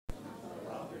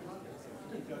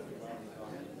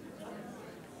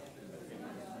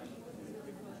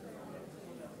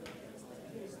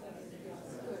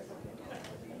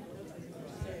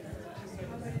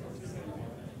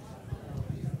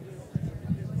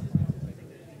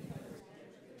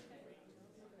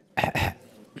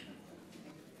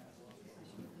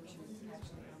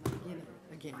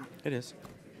It is.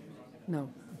 No,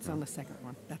 it's on the second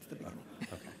one. That's the beginning.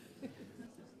 Okay.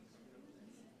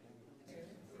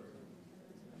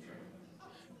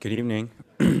 Good evening.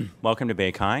 Welcome to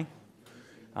BayCHI.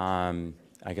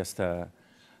 I guess the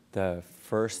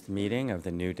first meeting of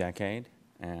the new decade,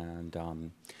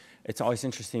 and it's always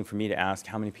interesting for me to ask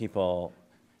how many people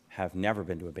have never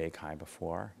been to a BayCHI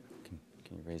before. Can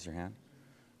you raise your hand?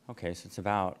 Okay, so it's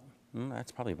about,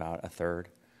 that's probably about a third,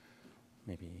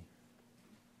 maybe.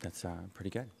 That's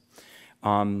pretty good.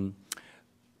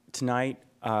 Tonight,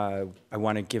 I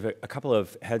want to give a couple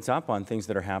of heads up on things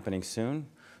that are happening soon.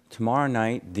 Tomorrow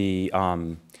night, the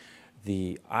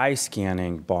eye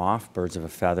scanning BOF, Birds of a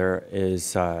Feather,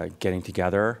 is getting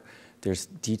together. There's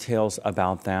details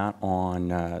about that on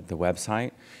the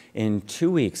website. In 2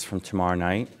 weeks from tomorrow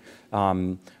night,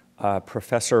 a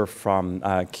professor from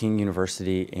King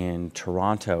University in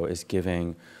Toronto is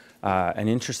giving an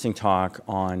interesting talk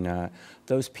on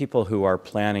those people who are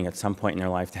planning at some point in their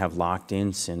life to have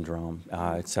locked-in syndrome.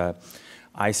 It's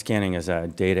eye scanning as a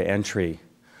data entry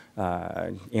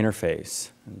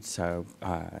interface, and so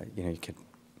you know, you could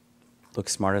look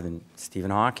smarter than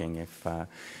Stephen Hawking if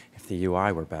the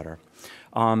UI were better.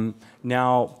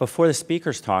 Now, before the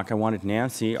speakers talk, I wanted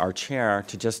Nancy, our chair,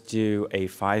 to just do a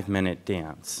 5-minute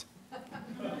dance.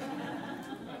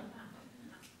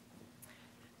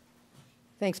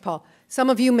 Thanks, Paul. Some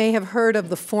of you may have heard of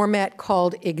the format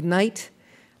called Ignite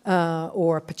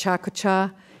or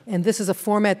Pachakucha, and this is a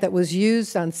format that was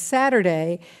used on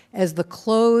Saturday as the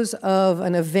close of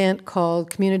an event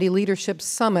called Community Leadership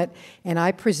Summit, and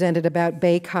I presented about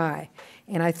BayCHI.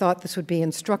 And I thought this would be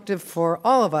instructive for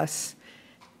all of us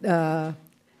to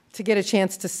get a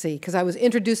chance to see, because I was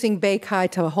introducing BayCHI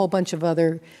to a whole bunch of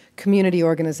other community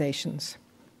organizations.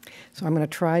 So I'm going to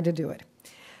try to do it.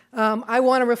 I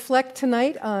want to reflect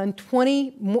tonight on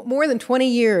more than 20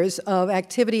 years of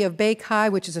activity of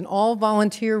BayCHI, which is an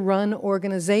all-volunteer run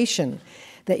organization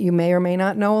that you may or may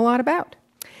not know a lot about.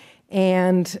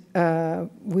 And so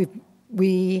you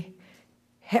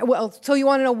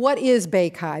want to know, what is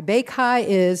BayCHI? BayCHI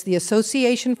is the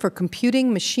Association for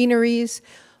Computing Machinery's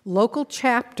local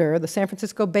chapter, the San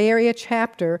Francisco Bay Area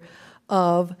chapter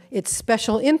of its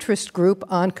special interest group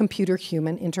on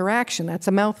computer-human interaction. That's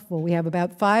a mouthful. We have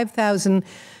about 5,000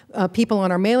 people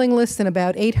on our mailing list and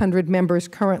about 800 members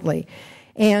currently.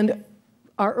 And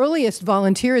our earliest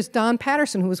volunteer is Don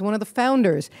Patterson, who was one of the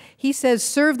founders. He says,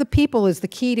 serve the people is the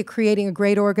key to creating a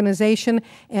great organization,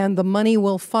 and the money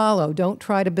will follow. Don't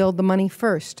try to build the money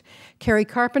first. Carrie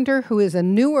Carpenter, who is a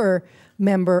newer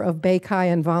member of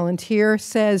BayCHI and volunteer,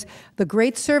 says the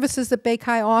great services that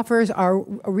BayCHI offers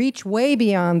reach way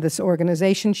beyond this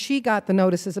organization. She got the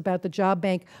notices about the job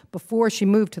bank before she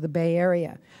moved to the Bay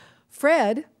Area.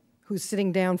 Fred, who's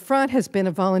sitting down front, has been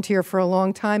a volunteer for a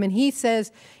long time, and he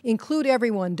says, include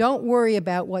everyone. Don't worry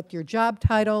about what your job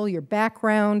title, your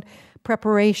background,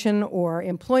 preparation, or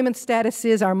employment status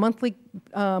is. Our monthly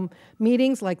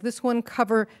meetings, like this one,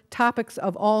 cover topics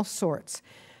of all sorts.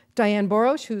 Diane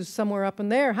Borosh, who's somewhere up in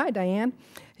there, hi Diane,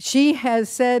 she has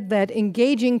said that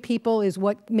engaging people is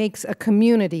what makes a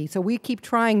community. So we keep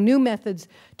trying new methods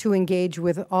to engage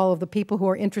with all of the people who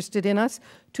are interested in us.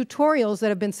 Tutorials that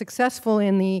have been successful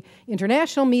in the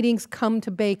international meetings come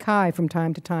to BayCHI from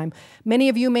time to time. Many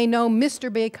of you may know Mr.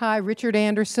 BayCHI, Richard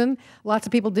Anderson. Lots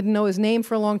of people didn't know his name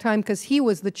for a long time because he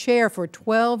was the chair for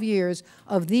 12 years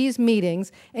of these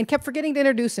meetings and kept forgetting to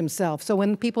introduce himself. So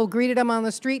when people greeted him on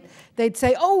the street, they'd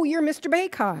say, oh, you're Mr.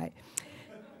 BayCHI.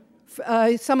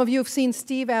 Some of you have seen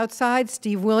Steve outside.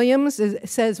 Steve Williams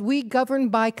says, we govern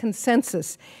by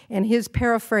consensus. And his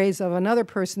paraphrase of another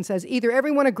person says, either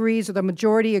everyone agrees or the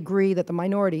majority agree that the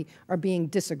minority are being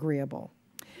disagreeable.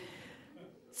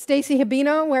 Stacy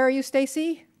Habino, where are you,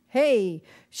 Stacy? Hey,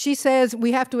 she says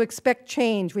we have to expect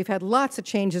change. We've had lots of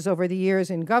changes over the years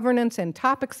in governance and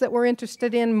topics that we're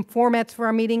interested in, formats for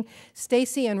our meeting.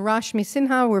 Stacy and Rashmi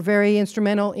Sinha were very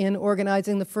instrumental in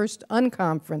organizing the first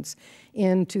unconference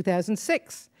in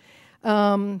 2006.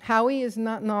 Howie is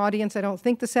not in the audience, I don't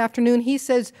think, this afternoon. He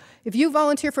says, if you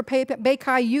volunteer for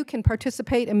BayCHI, you can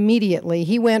participate immediately.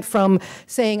 He went from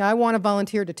saying, I want to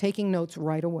volunteer, to taking notes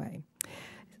right away.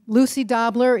 Lucy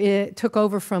Dobler took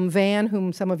over from Van,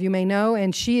 whom some of you may know,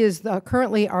 and she is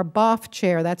currently our BOF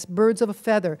chair. That's Birds of a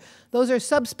Feather. Those are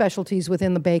subspecialties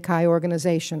within the BayCHI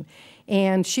organization.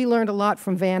 And she learned a lot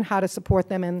from Van, how to support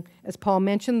them. And as Paul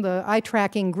mentioned, the eye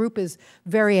tracking group is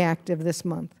very active this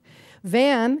month.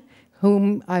 Van,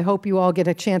 whom I hope you all get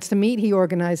a chance to meet, he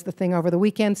organized the thing over the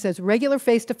weekend, says regular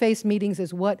face-to-face meetings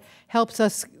is what helps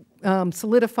us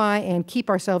solidify and keep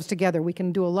ourselves together. We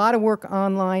can do a lot of work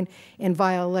online and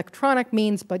via electronic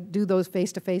means, but do those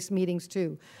face-to-face meetings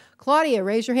too. Claudia,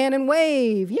 raise your hand and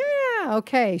wave. Yeah,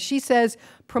 okay. She says,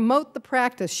 promote the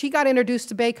practice. She got introduced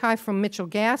to BayCHI from Mitchell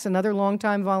Gass, another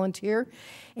longtime volunteer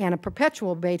and a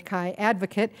perpetual BayCHI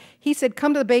advocate. He said,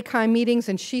 come to the BayCHI meetings,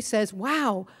 and she says,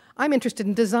 wow, I'm interested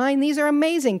in design. These are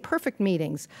amazing, perfect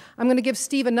meetings. I'm going to give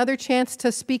Steve another chance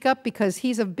to speak up because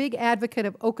he's a big advocate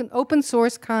of open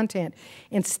source content.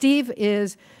 And Steve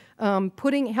is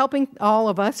helping all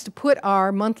of us to put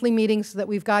our monthly meetings that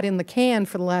we've got in the can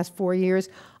for the last 4 years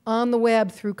on the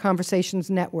web through Conversations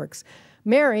Networks.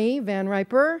 Mary Van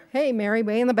Riper, hey Mary,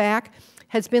 way in the back,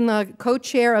 has been the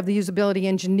co-chair of the Usability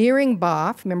Engineering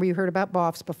BOF, remember you heard about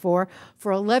BOFs before,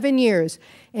 for 11 years.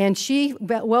 And she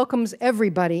welcomes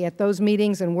everybody at those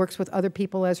meetings and works with other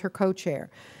people as her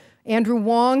co-chair. Andrew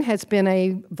Wong has been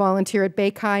a volunteer at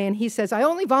BayCHI, and he says, I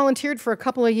only volunteered for a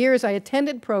couple of years. I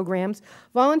attended programs,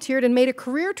 volunteered, and made a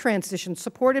career transition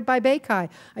supported by BayCHI.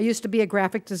 I used to be a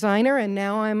graphic designer, and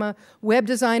now I'm a web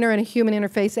designer and a human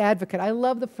interface advocate. I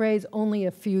love the phrase, only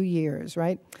a few years,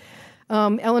 right?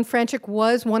 Ellen Franchik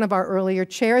was one of our earlier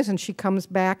chairs, and she comes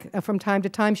back from time to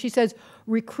time. She says,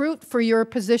 recruit for your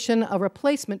position a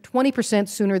replacement 20%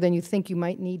 sooner than you think you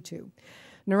might need to.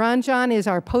 Naranjan is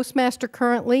our postmaster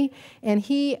currently, and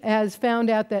he has found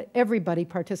out that everybody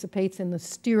participates in the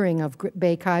steering of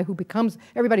BayCHI,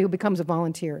 everybody who becomes a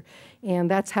volunteer, and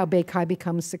that's how BayCHI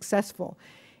becomes successful.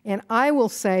 And I will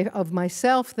say of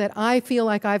myself that I feel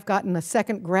like I've gotten a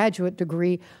second graduate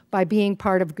degree by being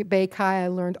part of BayCHI. I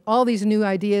learned all these new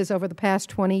ideas over the past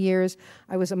 20 years.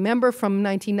 I was a member from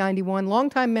 1991,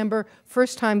 longtime member,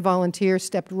 first-time volunteer,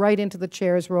 stepped right into the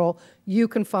chair's role. You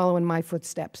can follow in my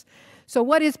footsteps. So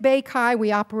what is BayCHI?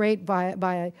 We operate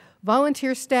by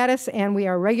volunteer status, and we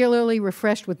are regularly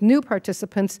refreshed with new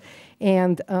participants.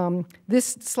 And this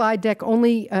slide deck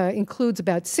only includes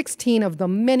about 16 of the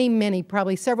many, many,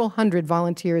 probably several hundred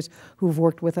volunteers who've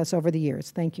worked with us over the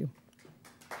years. Thank you.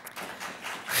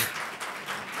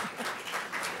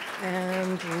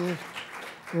 And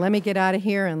let me get out of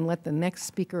here and let the next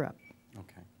speaker up.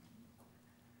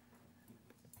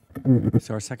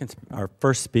 So our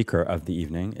first speaker of the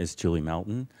evening is Julie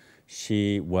Melton.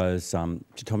 She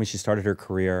told me she started her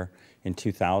career in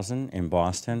 2000 in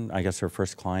Boston. I guess her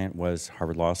first client was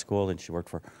Harvard Law School, and she worked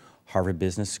for Harvard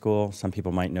Business School. Some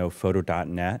people might know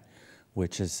Photo.net,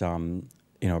 which is a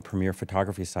premier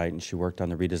photography site, and she worked on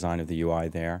the redesign of the UI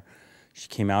there. She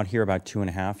came out here about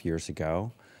 2.5 years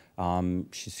ago.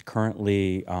 She's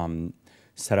currently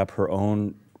set up her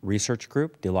own research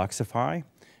group, Deluxify,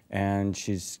 and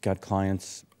she's got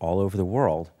clients all over the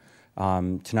world.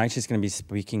 Tonight she's going to be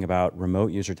speaking about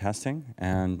remote user testing,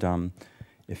 and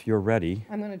if you're ready...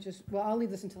 I'm going to I'll leave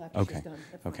this until after she's done.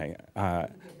 Okay.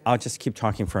 I'll just keep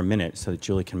talking for a minute so that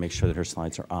Julie can make sure that her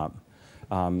slides are up.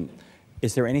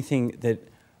 Is there anything that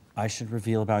I should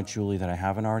reveal about Julie that I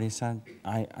haven't already said?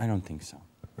 I don't think so.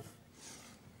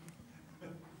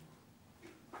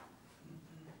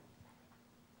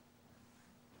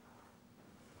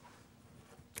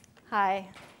 Hi.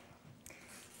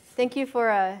 Thank you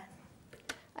for, I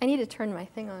need to turn my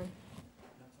thing on.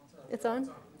 It's on?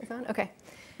 It's on? Okay.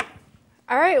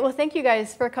 All right, well, thank you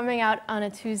guys for coming out on a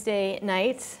Tuesday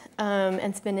night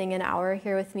and spending an hour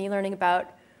here with me learning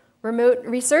about remote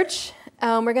research.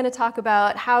 We're going to talk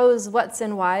about hows, whats,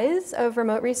 and whys of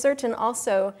remote research, and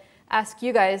also ask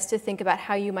you guys to think about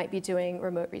how you might be doing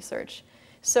remote research.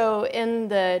 So in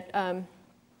the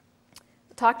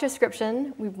talk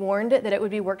description, we've warned that it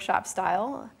would be workshop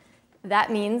style.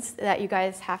 That means that you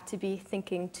guys have to be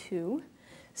thinking too.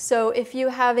 So if you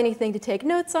have anything to take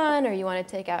notes on, or you want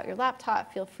to take out your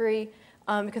laptop, feel free,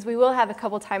 because we will have a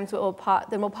couple times then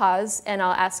we'll pause, and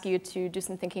I'll ask you to do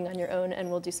some thinking on your own, and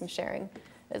we'll do some sharing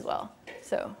as well.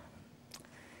 So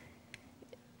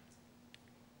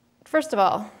first of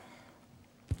all,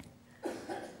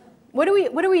 what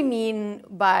do we mean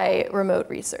by remote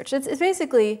research? It's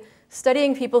basically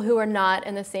studying people who are not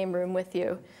in the same room with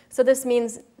you. So this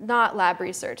means not lab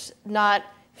research, not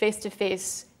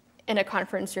face-to-face in a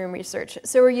conference room research.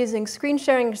 So we're using screen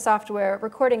sharing software,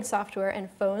 recording software, and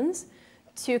phones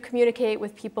to communicate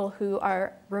with people who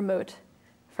are remote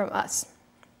from us.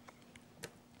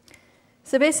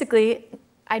 So basically,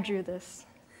 I drew this.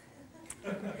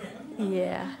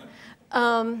 Yeah.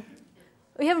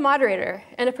 We have a moderator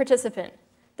and a participant.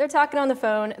 They're talking on the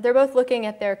phone. They're both looking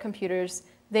at their computers.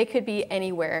 They could be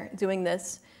anywhere doing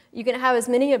this. You can have as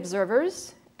many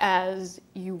observers as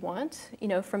you want,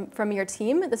 from your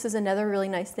team. This is another really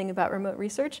nice thing about remote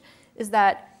research, is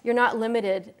that you're not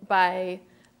limited by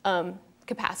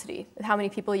capacity, how many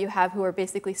people you have who are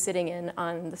basically sitting in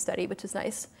on the study, which is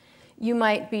nice. You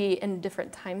might be in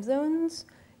different time zones.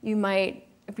 You might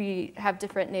have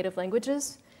different native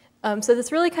languages. So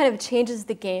this really kind of changes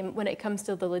the game when it comes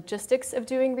to the logistics of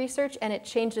doing research, and it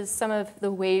changes some of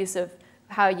the ways of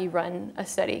how you run a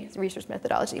study, research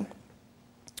methodology.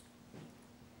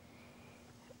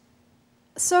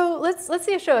 So let's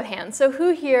see a show of hands. So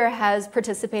who here has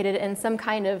participated in some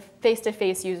kind of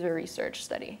face-to-face user research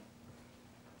study?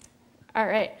 All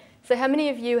right. So how many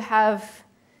of you have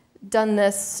done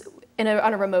this on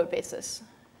a remote basis?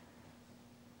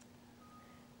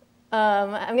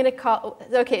 I'm going to call,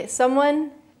 OK,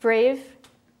 someone brave,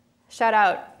 shout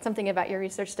out something about your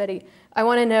research study. I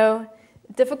want to know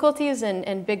difficulties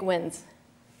and big wins.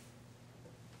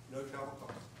 No travel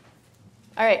costs.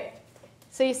 All right.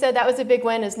 So you said that was a big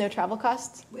win, is no travel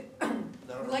costs? We'd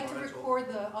like to record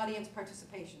the audience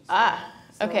participation.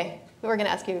 OK. We're going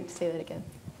to ask you to say that again.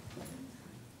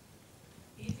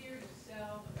 Easier to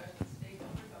sell the rest of the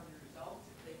stakeholders on the results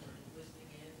if they were listening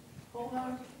in. Hold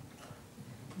on.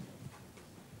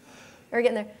 We're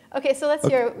getting there. OK, so let's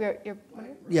hear your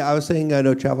Yeah, I was saying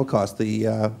no travel costs.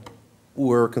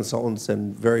 We're consultants,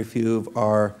 and very few of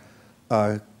our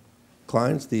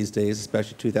clients these days,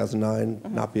 especially 2009,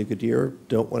 not be a good year,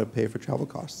 don't want to pay for travel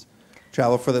costs.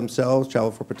 Travel for themselves,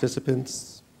 travel for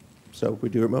participants, so we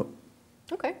do remote.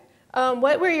 OK.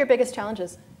 What were your biggest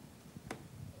challenges?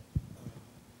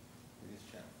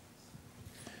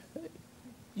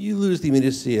 You lose the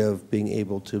immediacy of being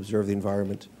able to observe the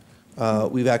environment.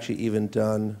 We've actually even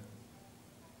done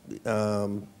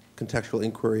contextual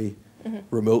inquiry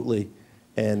remotely,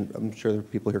 and I'm sure there are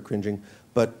people here cringing,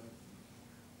 but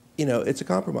you know, it's a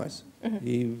compromise.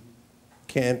 You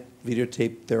can't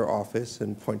videotape their office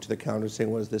and point to the counter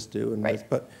saying, what does this do? And this,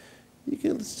 but you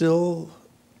can still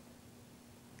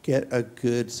get a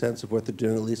good sense of what they're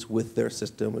doing, at least with their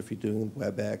system, if you're doing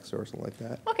WebEx or something like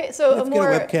that. OK, so if you get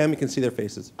a webcam, you can see their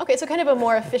faces. OK, so kind of a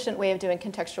more efficient way of doing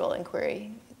contextual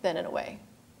inquiry then, in a way,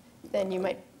 than you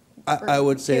might. I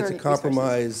would say it's a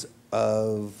compromise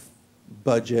of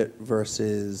budget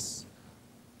versus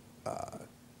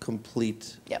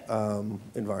complete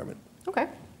environment. OK.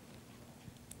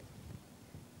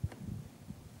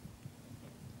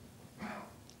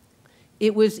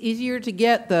 It was easier to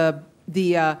get the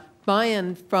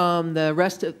buy-in from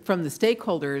the from the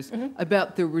stakeholders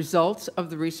about the results of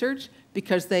the research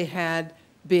because they had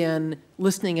been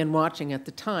listening and watching at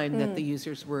the time that the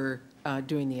users were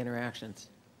doing the interactions.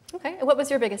 OK, and what was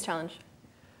your biggest challenge?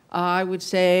 I would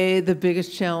say the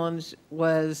biggest challenge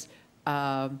was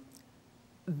having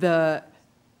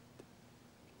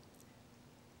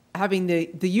the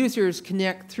users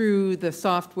connect through the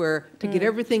software to get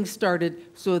everything started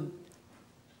so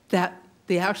that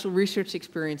the actual research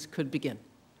experience could begin.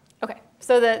 OK,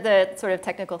 so the sort of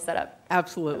technical setup.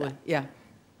 Absolutely, yeah.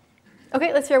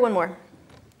 OK, let's hear one more.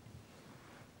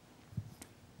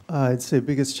 I'd say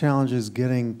biggest challenge is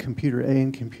getting computer A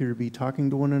and computer B talking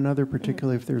to one another,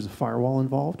 particularly if there's a firewall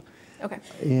involved. OK.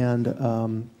 And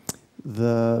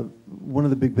one of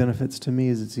the big benefits to me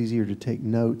is it's easier to take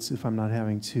notes if I'm not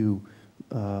having to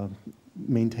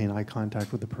maintain eye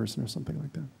contact with the person or something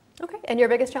like that. OK, and your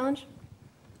biggest challenge?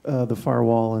 The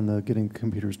firewall and the getting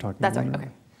computers talking That's to one right,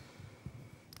 another.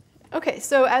 OK,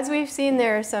 so as we've seen,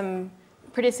 there are some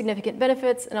pretty significant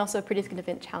benefits and also pretty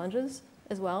significant challenges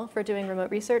as well for doing remote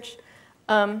research.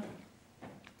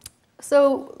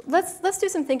 So let's do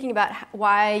some thinking about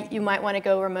why you might want to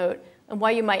go remote and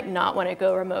why you might not want to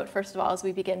go remote, first of all, as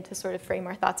we begin to sort of frame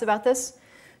our thoughts about this.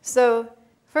 So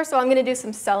first of all, I'm going to do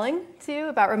some selling to you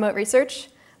about remote research.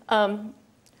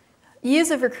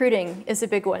 Ease of recruiting is a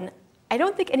big one. I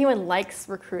don't think anyone likes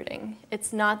recruiting.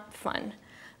 It's not fun.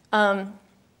 It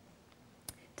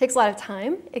takes a lot of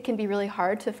time. It can be really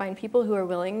hard to find people who are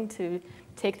willing to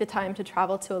take the time to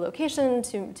travel to a location,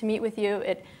 to meet with you.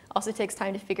 It also takes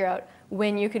time to figure out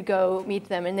when you could go meet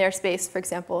them in their space, for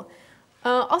example.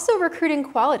 Also recruiting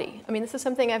quality. I mean, this is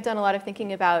something I've done a lot of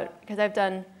thinking about because I've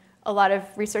done a lot of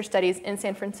research studies in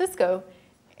San Francisco.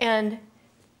 And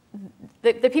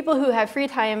the people who have free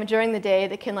time during the day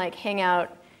that can like hang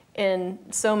out in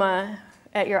Soma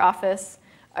at your office,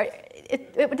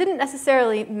 it didn't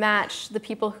necessarily match the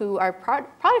people who our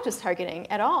product is targeting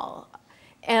at all.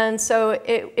 And so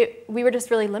we were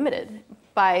just really limited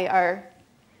by our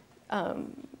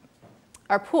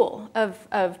pool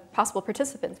of possible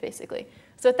participants, basically.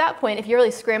 So at that point, if you're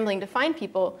really scrambling to find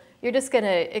people, you're just going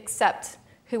to accept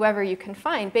whoever you can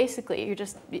find, basically.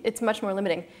 It's much more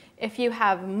limiting. If you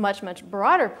have a much, much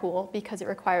broader pool, because it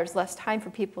requires less time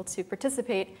for people to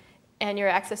participate, and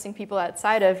you're accessing people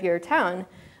outside of your town,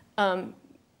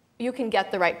 you can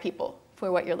get the right people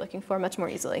for what you're looking for much more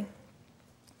easily.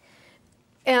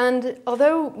 And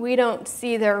although we don't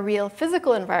see their real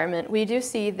physical environment, we do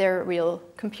see their real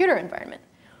computer environment.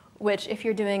 which if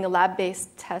you're doing a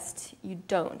lab-based test, you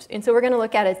don't. And so we're going to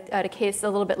look at a case a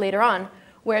little bit later on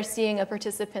where seeing a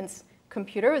participant's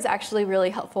computer was actually really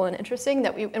helpful and interesting,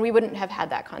 and we wouldn't have had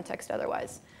that context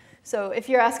otherwise. So if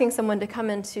you're asking someone to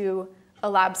come into a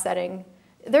lab setting,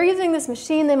 they're using this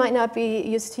machine they might not be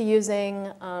used to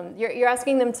using. You're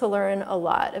asking them to learn a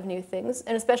lot of new things,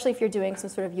 and especially if you're doing some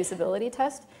sort of usability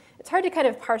test, it's hard to kind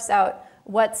of parse out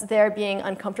what's there being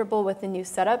uncomfortable with the new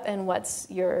setup and what's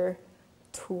your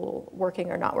tool working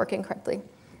or not working correctly.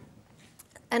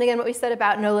 And again, what we said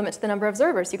about no limit to the number of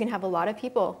observers. You can have a lot of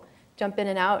people jump in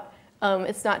and out.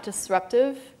 It's not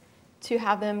disruptive to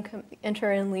have them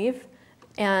enter and leave.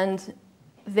 And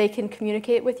they can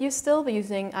communicate with you still by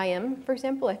using IM, for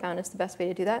example. I found it's the best way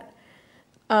to do that.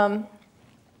 And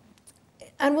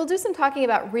we'll do some talking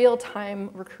about real-time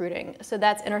recruiting. So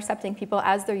that's intercepting people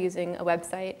as they're using a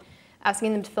website,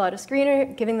 asking them to fill out a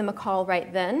screener, giving them a call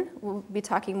right then. We'll be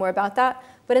talking more about that.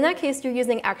 But in that case, you're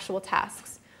using actual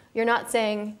tasks. You're not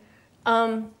saying,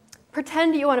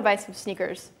 pretend you want to buy some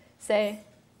sneakers. Say,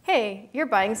 hey, you're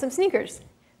buying some sneakers.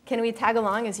 Can we tag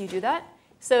along as you do that?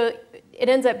 So it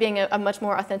ends up being a much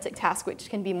more authentic task, which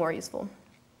can be more useful.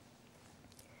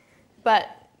 But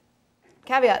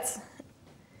caveats.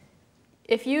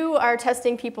 If you are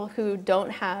testing people who don't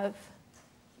have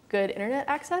good internet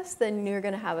access, then you're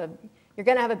going to have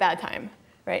a bad time,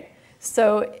 right?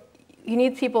 So you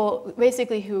need people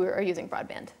basically who are using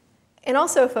broadband. And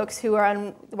also folks who are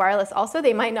on wireless also,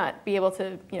 they might not be able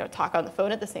to talk on the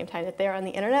phone at the same time that they're on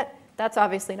the internet. That's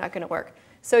obviously not going to work.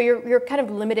 So you're kind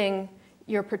of limiting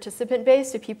your participant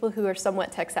base to people who are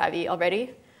somewhat tech savvy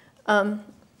already. And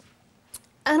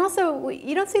also,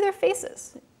 you don't see their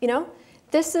faces.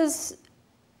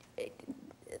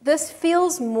 This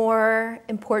feels more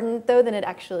important, though, than it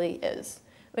actually is.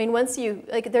 I mean, once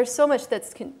there's so much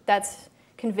that's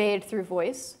conveyed through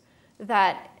voice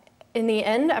that in the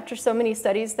end, after so many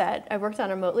studies that I've worked on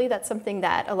remotely, that's something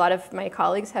that a lot of my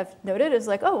colleagues have noted is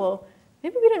like, oh, well,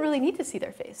 maybe we didn't really need to see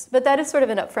their face. But that is sort of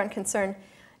an upfront concern.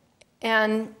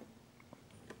 And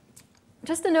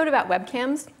just a note about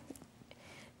webcams.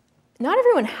 Not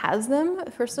everyone has them,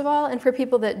 first of all, and for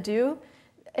people that do,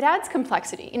 it adds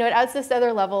complexity. It adds this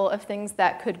other level of things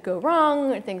that could go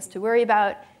wrong or things to worry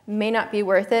about, may not be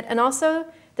worth it. And also,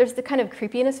 there's the kind of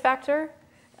creepiness factor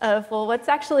of, well, what's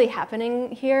actually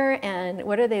happening here and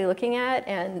what are they looking at?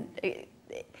 And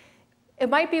it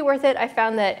might be worth it. I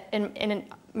found that in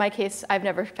my case, I've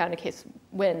never found a case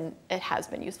when it has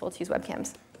been useful to use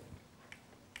webcams.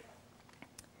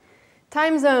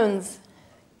 Time zones.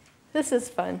 This is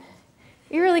fun.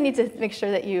 You really need to make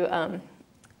sure that you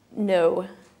know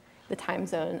the time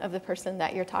zone of the person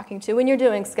that you're talking to when you're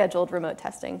doing scheduled remote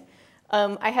testing.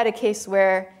 I had a case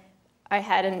where I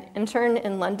had an intern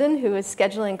in London who was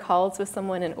scheduling calls with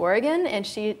someone in Oregon, and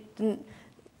she didn't,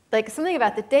 something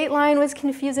about the date line was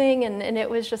confusing, and it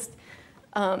was just,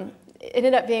 it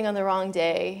ended up being on the wrong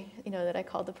day, that I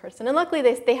called the person. And luckily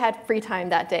they had free time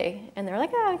that day, and they were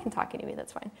like, I can talk anyway,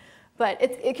 that's fine. But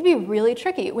it can be really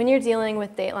tricky when you're dealing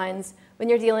with date lines, when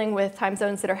you're dealing with time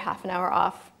zones that are half an hour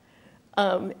off,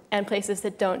 and places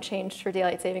that don't change for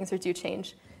daylight savings or do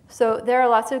change. So there are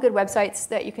lots of good websites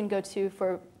that you can go to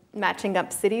for matching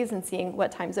up cities and seeing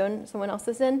what time zone someone else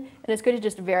is in. And it's good to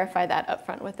just verify that up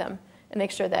front with them and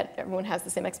make sure that everyone has the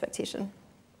same expectation.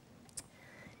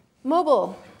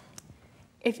 Mobile.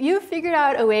 If you figured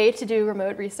out a way to do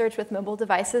remote research with mobile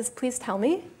devices, please tell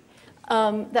me.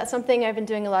 That's something I've been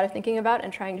doing a lot of thinking about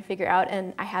and trying to figure out,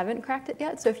 and I haven't cracked it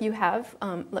yet. So if you have,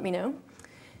 let me know.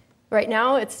 Right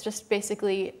now, it's just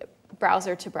basically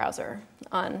browser to browser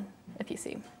on a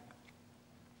PC.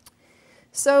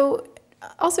 So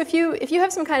also, if you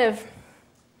have some kind of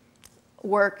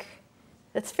work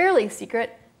that's fairly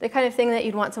secret, the kind of thing that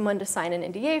you'd want someone to sign an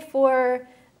NDA for,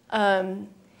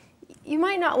 you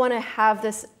might not want to have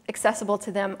this accessible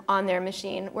to them on their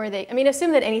machine where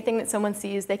assume that anything that someone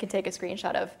sees, they can take a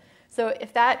screenshot of. So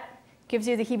if that gives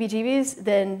you the heebie-jeebies,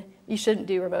 then you shouldn't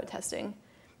do remote testing.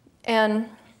 And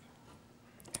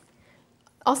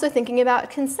also thinking about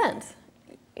consent.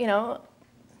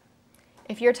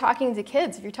 If you're talking to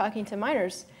kids, if you're talking to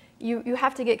minors, you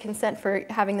have to get consent for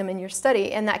having them in your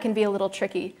study, and that can be a little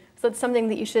tricky. So it's something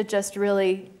that you should just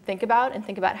really think about and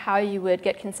think about how you would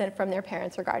get consent from their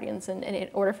parents or guardians in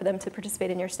order for them to participate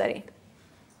in your study.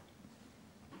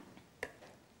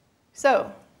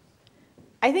 So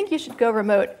I think you should go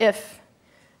remote if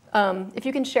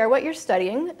you can share what you're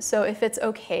studying. So if it's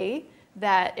OK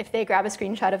that if they grab a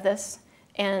screenshot of this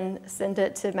and send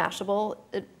it to Mashable,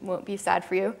 it won't be sad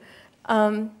for you.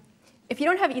 If you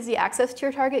don't have easy access to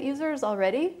your target users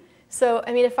already, so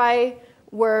if I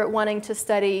were wanting to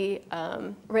study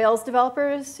Rails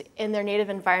developers in their native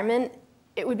environment,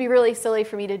 it would be really silly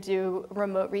for me to do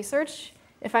remote research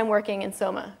if I'm working in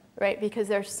Soma, right? Because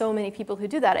there's so many people who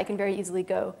do that, I can very easily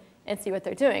go and see what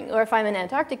they're doing. Or if I'm in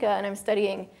Antarctica and I'm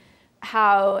studying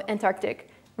how Antarctic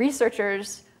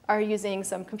researchers are using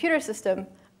some computer system,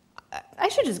 I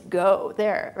should just go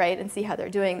there, right, and see how they're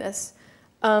doing this.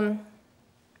 So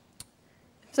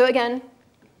again,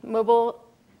 mobile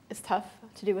is tough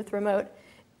to do with remote.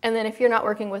 And then if you're not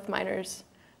working with minors,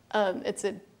 that's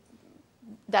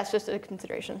just a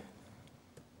consideration.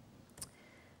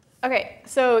 OK,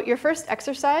 so your first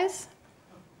exercise,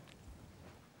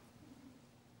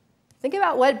 think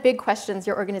about what big questions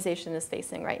your organization is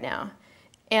facing right now.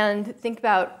 And think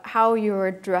about how you're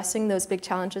addressing those big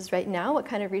challenges right now, what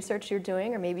kind of research you're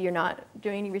doing, or maybe you're not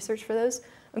doing any research for those.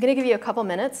 I'm going to give you a couple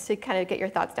minutes to kind of get your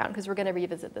thoughts down, because we're going to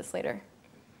revisit this later.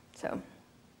 So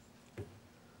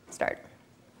start.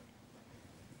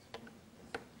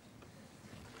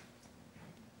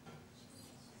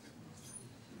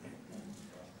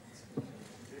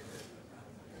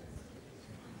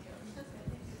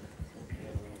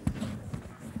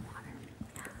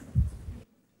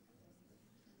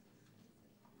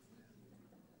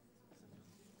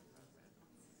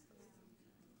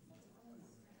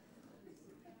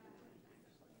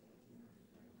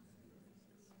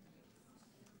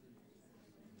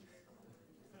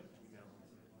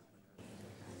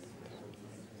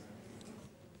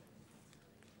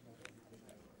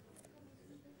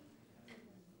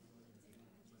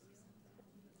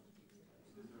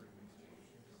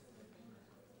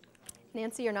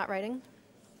 Nancy, you're not writing?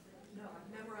 No, I've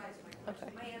memorized my question.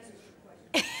 Okay. My answers to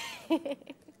the question.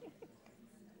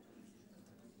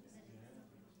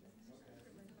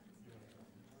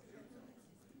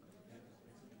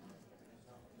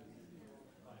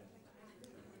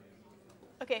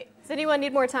 OK, does anyone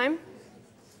need more time?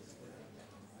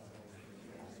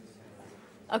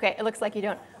 OK, it looks like you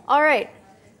don't. All right,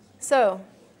 so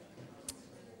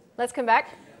let's come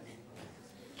back.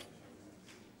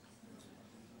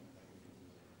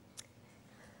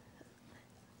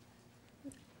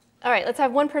 All right, let's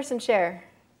have one person share.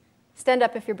 Stand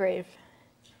up if you're brave.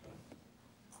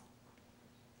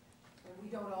 And we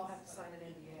don't all have to sign an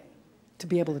NDA to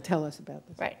be able to tell us about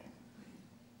this. Right.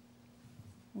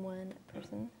 One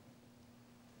person.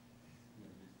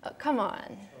 Oh, come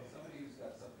on.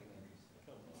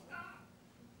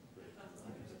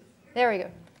 There we go.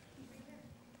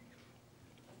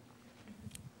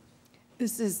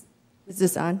 Is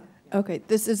this on? Okay,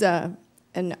 this is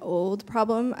an old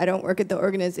problem. I don't work at the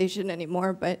organization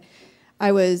anymore, but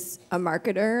I was a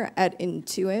marketer at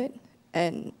Intuit,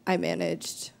 and I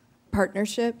managed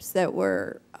partnerships that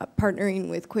were partnering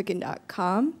with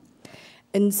Quicken.com.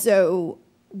 And so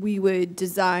we would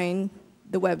design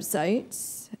the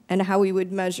websites, and how we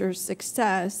would measure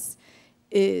success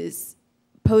is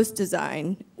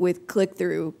post-design with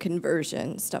click-through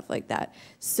conversion, stuff like that.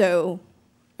 So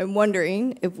I'm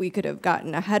wondering if we could have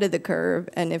gotten ahead of the curve,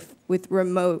 and if with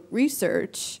remote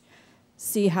research,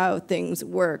 see how things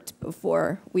worked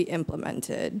before we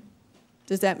implemented.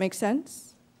 Does that make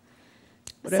sense?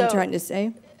 What I'm trying to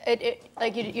say?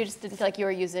 Like you just didn't feel like you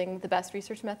were using the best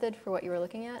research method for what you were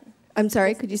looking at? I'm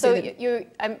sorry, could you say that?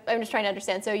 I'm just trying to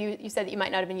understand. So you said that you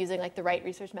might not have been using like the right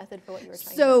research method for what you were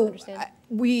trying to understand? So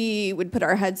we would put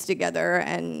our heads together,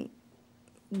 and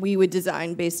we would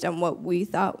design based on what we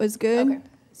thought was good. Okay.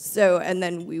 So, and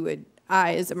then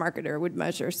I as a marketer would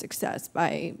measure success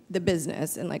by the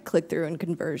business and like click-through and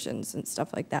conversions and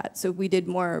stuff like that. So if we did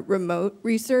more remote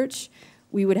research,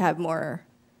 we would have more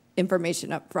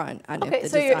information up front on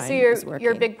if the design was working.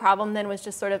 Your big problem then was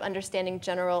just sort of understanding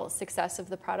general success of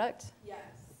the product? Yes.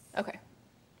 Okay.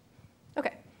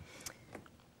 Okay.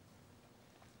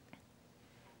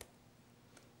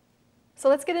 So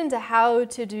let's get into how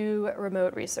to do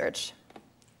remote research.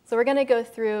 So we're going to go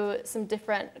through some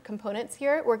different components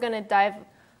here. We're going to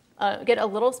get a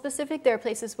little specific. There are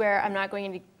places where I'm not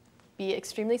going to be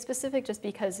extremely specific just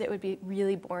because it would be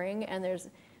really boring and there's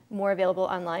more available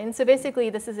online. So basically,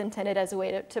 this is intended as a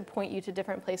way to point you to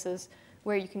different places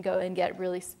where you can go and get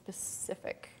really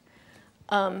specific.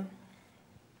 So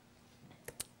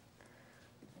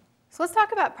let's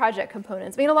talk about project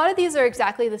components. I mean, a lot of these are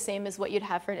exactly the same as what you'd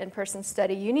have for an in-person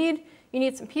study. You need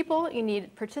some people, you need a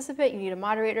participant, you need a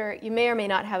moderator, you may or may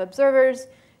not have observers,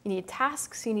 you need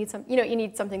tasks, you need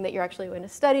something that you're actually going to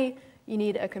study, you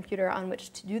need a computer on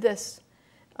which to do this.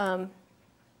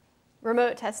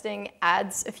 Remote testing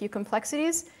adds a few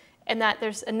complexities, and that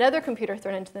there's another computer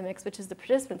thrown into the mix, which is the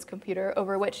participant's computer,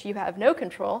 over which you have no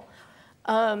control.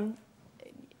 You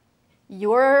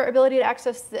your ability to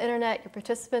access the internet, your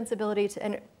participants' ability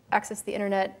to access the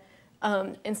internet,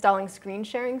 installing screen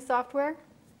sharing software.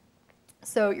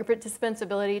 So your participants'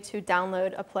 ability to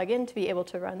download a plugin to be able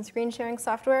to run screen sharing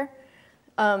software.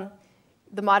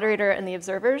 The moderator and the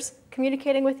observers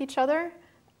communicating with each other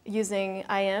using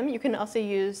IM. You can also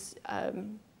use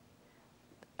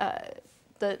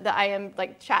the IM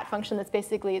like chat function that's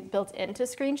basically built into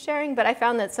screen sharing, but I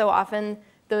found that so often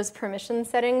those permission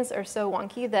settings are so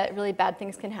wonky that really bad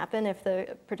things can happen if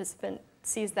the participant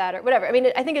sees that or whatever. I mean,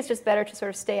 I think it's just better to sort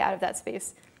of stay out of that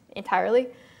space entirely.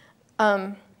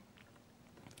 So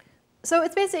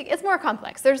it's more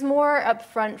complex. There's more up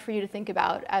front for you to think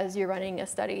about as you're running a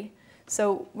study.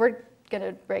 So we're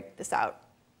gonna break this out.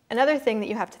 Another thing that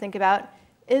you have to think about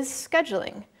is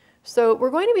scheduling. So we're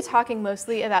going to be talking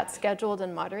mostly about scheduled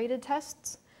and moderated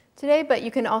tests today, but you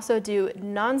can also do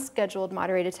non-scheduled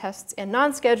moderated tests and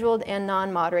non-scheduled and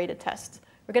non-moderated tests.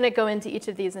 We're going to go into each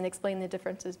of these and explain the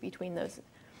differences between those.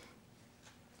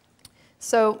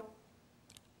 So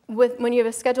when you have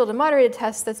a scheduled and moderated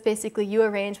test, that's basically you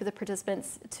arrange with the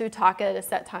participants to talk at a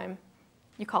set time.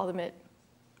 You call them at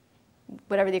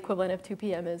whatever the equivalent of 2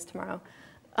 p.m. is tomorrow.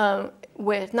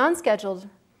 With non-scheduled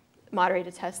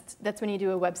moderated tests, that's when you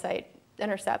do a website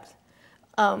intercept.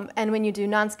 And when you do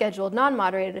non-scheduled,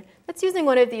 non-moderated, that's using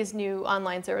one of these new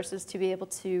online services to be able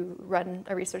to run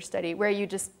a research study where you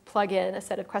just plug in a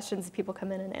set of questions, people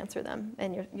come in and answer them,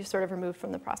 and you're sort of removed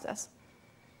from the process.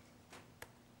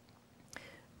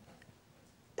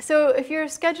 So if you're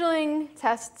scheduling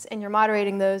tests and you're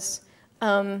moderating those,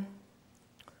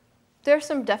 there are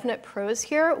some definite pros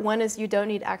here. One is you don't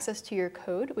need access to your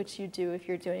code, which you do if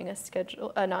you're doing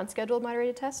a non-scheduled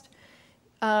moderated test.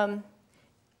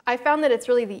 I found that it's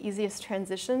really the easiest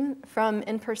transition from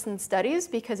in-person studies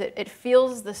because it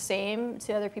feels the same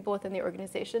to other people within the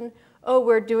organization. Oh,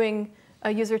 we're doing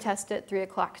a user test at 3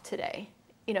 o'clock today,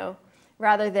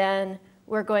 rather than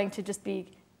we're going to just be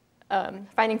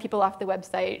finding people off the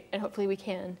website, and hopefully we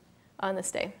can on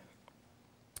this day.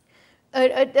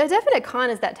 A definite con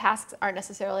is that tasks aren't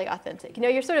necessarily authentic.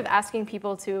 You're sort of asking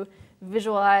people to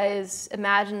visualize,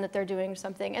 imagine that they're doing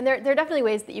something. And there are definitely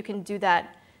ways that you can do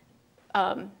that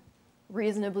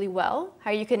reasonably well,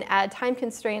 how you can add time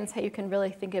constraints, how you can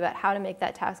really think about how to make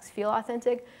that task feel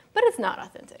authentic, but it's not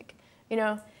authentic.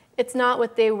 It's not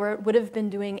what they would have been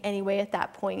doing anyway at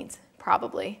that point,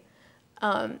 probably.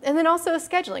 And then also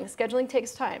scheduling. Scheduling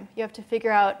takes time. You have to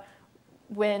figure out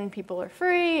when people are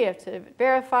free, you have to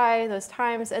verify those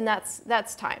times, and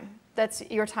that's time. That's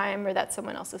your time or that's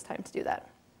someone else's time to do that.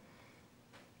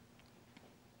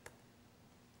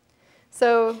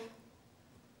 So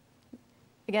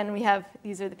again,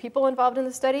 these are the people involved in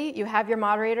the study. You have your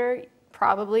moderator,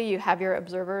 probably. You have your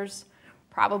observers,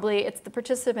 probably. It's the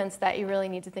participants that you really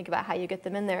need to think about how you get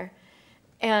them in there.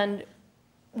 And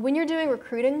when you're doing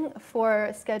recruiting for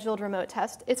a scheduled remote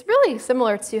test, it's really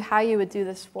similar to how you would do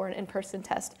this for an in-person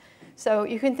test. So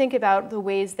you can think about the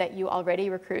ways that you already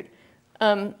recruit.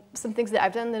 Some things that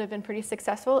I've done that have been pretty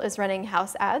successful is running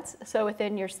house ads. So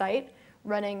within your site,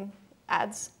 running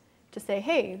ads to say,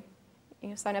 hey,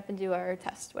 sign up and do our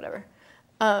test, whatever.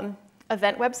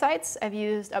 Event websites, I've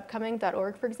used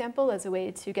upcoming.org, for example, as a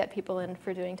way to get people in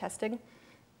for doing testing.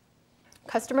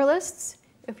 Customer lists,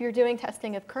 if you're doing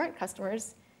testing of current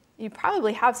customers, you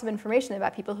probably have some information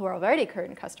about people who are already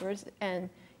current customers, and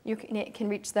you can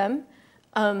reach them.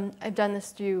 I've done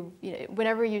this through,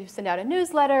 whenever you send out a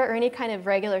newsletter or any kind of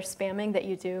regular spamming that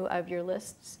you do of your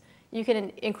lists, you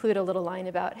can include a little line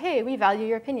about, hey, we value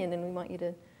your opinion and we want you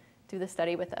to do the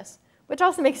study with us, which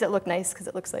also makes it look nice because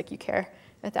it looks like you care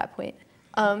at that point.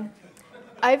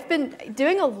 I've been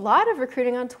doing a lot of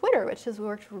recruiting on Twitter, which has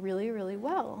worked really, really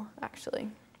well, actually.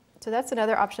 So that's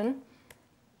another option.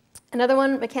 Another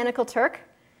one, Mechanical Turk.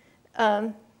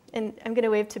 And I'm going to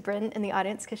wave to Bryn in the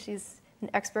audience because she's an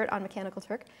expert on Mechanical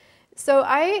Turk. So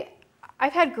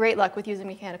I've had great luck with using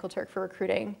Mechanical Turk for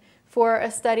recruiting. For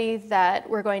a study that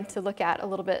we're going to look at a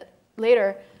little bit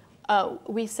later,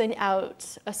 we sent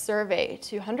out a survey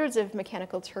to hundreds of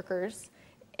Mechanical Turkers,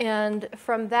 and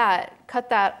from that, cut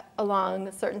that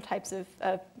along certain types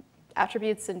of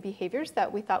attributes and behaviors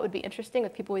that we thought would be interesting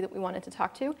with people that we wanted to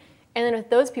talk to. And then with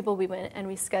those people, we went and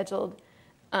we scheduled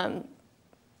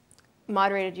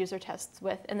moderated user tests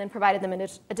with, and then provided them an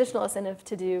additional incentive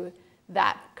to do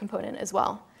that component as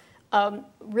well.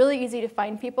 Really easy to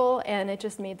find people, and it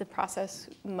just made the process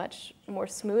much more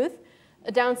smooth.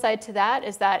 A downside to that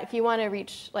is that if you want to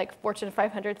reach like Fortune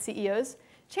 500 CEOs,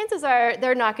 chances are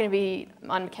they're not going to be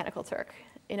on Mechanical Turk.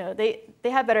 They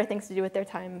have better things to do with their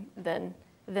time than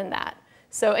that.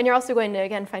 So, and you're also going to,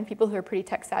 again, find people who are pretty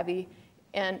tech savvy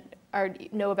and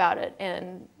know about it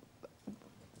and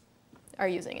are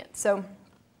using it. So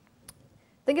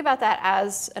think about that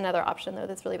as another option, though,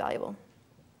 that's really valuable.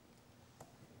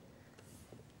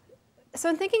 So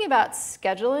in thinking about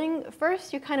scheduling,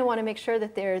 first you kind of want to make sure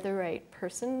that they're the right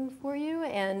person for you.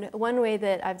 And one way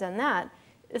that I've done that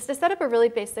is to set up a really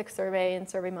basic survey in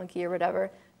SurveyMonkey or whatever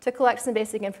to collect some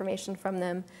basic information from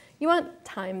them. You want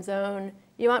time zone.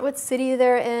 You want what city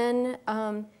they're in.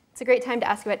 It's a great time to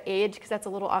ask about age because that's a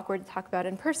little awkward to talk about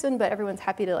in person, but everyone's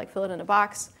happy to fill it in a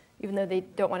box, even though they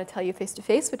don't want to tell you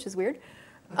face-to-face, which is weird.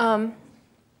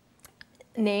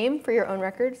 Name for your own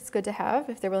record is good to have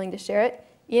if they're willing to share it.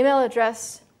 Email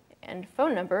address and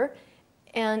phone number,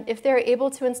 and if they're able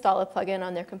to install a plugin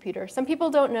on their computer. Some people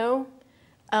don't know,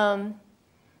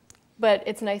 but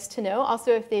it's nice to know.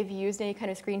 Also, if they've used any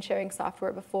kind of screen sharing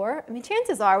software before. I mean,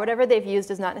 chances are whatever they've used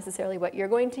is not necessarily what you're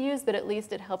going to use, but at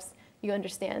least it helps you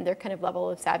understand their kind of level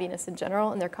of savviness in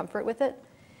general and their comfort with it.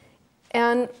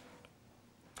 And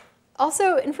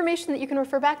also information that you can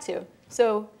refer back to.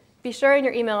 So be sure in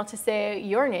your email to say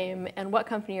your name and what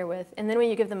company you're with. And then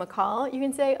when you give them a call, you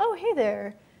can say, oh, hey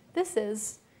there, this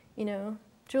is,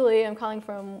 Julie, I'm calling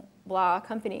from blah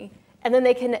company. And then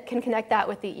they can connect that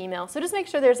with the email. So just make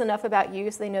sure there's enough about you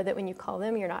so they know that when you call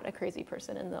them, you're not a crazy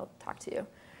person and they'll talk to you.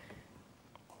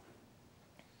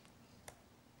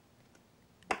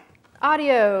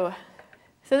 Audio.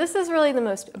 So this is really the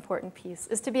most important piece,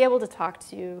 is to be able to talk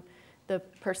to the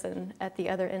person at the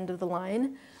other end of the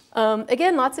line.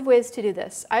 Again, lots of ways to do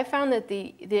this. I found that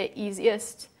the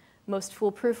easiest, most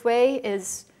foolproof way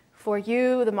is for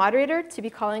you, the moderator, to be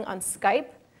calling on Skype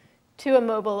to a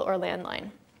mobile or landline.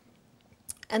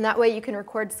 And that way you can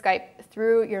record Skype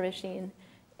through your machine,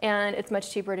 and it's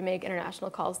much cheaper to make international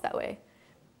calls that way.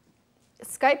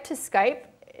 Skype to Skype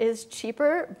is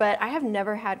cheaper, but I have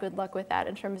never had good luck with that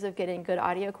in terms of getting good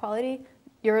audio quality.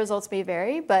 Your results may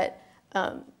vary, but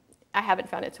I haven't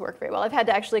found it to work very well. I've had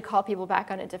to actually call people back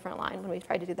on a different line when we've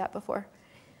tried to do that before.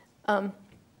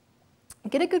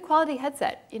 Get a good quality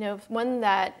headset, one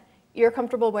that you're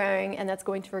comfortable wearing and that's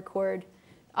going to record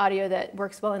audio that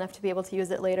works well enough to be able to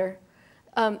use it later.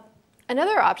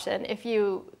 Another option, if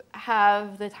you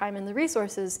have the time and the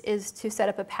resources, is to set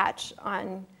up a patch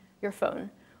on your phone,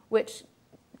 which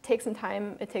takes some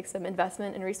time, it takes some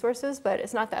investment and resources, but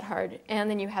it's not that hard. And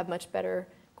then you have much better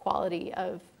quality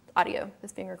of audio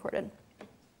that's being recorded.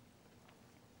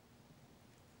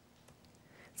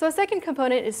 So a second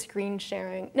component is screen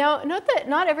sharing. Now, note that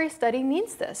not every study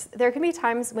needs this. There can be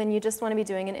times when you just want to be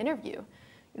doing an interview.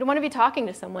 You don't want to be talking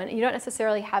to someone, and you don't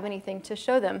necessarily have anything to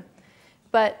show them.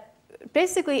 But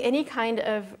basically, any kind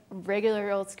of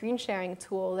regular old screen sharing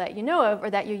tool that you know of or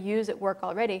that you use at work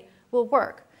already will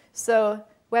work. So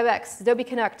WebEx, Adobe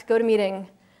Connect, GoToMeeting,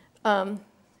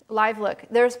 LiveLook.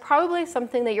 There's probably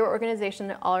something that your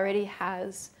organization already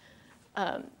has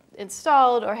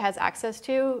installed or has access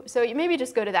to. So you maybe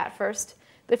just go to that first.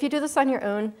 But if you do this on your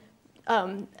own,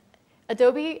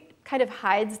 Adobe kind of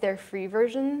hides their free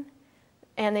version,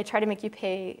 and they try to make you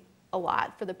pay a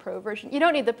lot for the pro version. You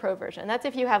don't need the pro version. That's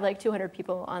if you have 200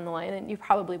 people on the line, and you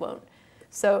probably won't.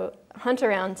 So hunt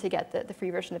around to get the free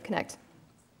version of Connect.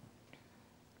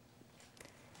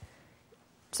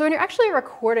 So when you're actually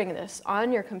recording this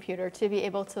on your computer to be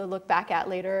able to look back at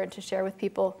later and to share with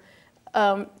people,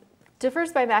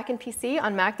 differs by Mac and PC.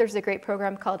 On Mac, there's a great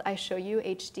program called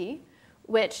iShowU HD,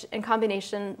 which in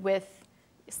combination with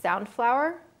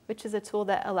Soundflower, which is a tool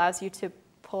that allows you to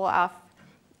pull off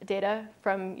data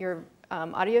from your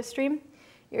audio stream,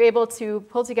 you're able to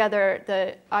pull together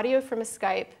the audio from a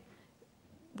Skype,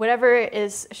 whatever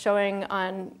is showing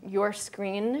on your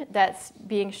screen that's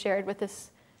being shared with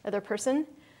this other person,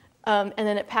 and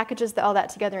then it packages all that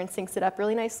together and syncs it up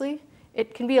really nicely.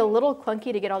 It can be a little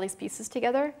clunky to get all these pieces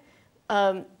together.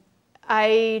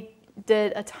 I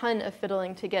did a ton of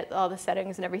fiddling to get all the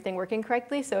settings and everything working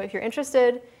correctly, so if you're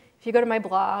interested, if you go to my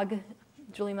blog,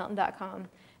 juliemelton.com,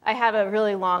 I have a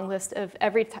really long list of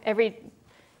every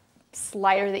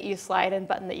slider that you slide and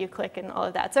button that you click and all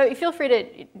of that. So feel free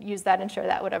to use that and share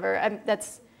that, whatever.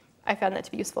 I found that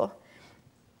to be useful.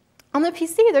 On the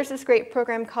PC, there's this great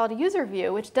program called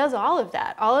UserView, which does all of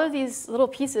that. All of these little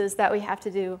pieces that we have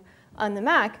to do on the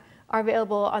Mac are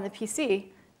available on the PC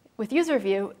with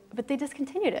UserView, but they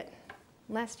discontinued it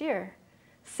last year.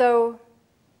 So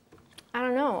I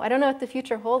don't know. I don't know what the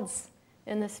future holds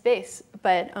in this space,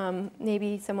 but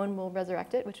maybe someone will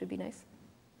resurrect it, which would be nice.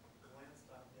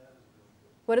 Glance.net is really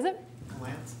good. What is it?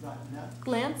 Glance.net.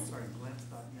 Glance? Sorry,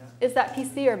 glance.net. Is that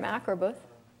PC or Mac or both?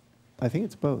 I think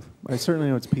it's both. I certainly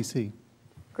know it's PC.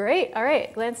 Great. All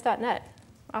right. Glance.net.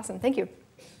 Awesome. Thank you.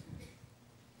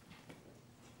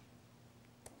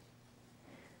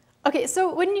 Okay,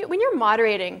 so when you're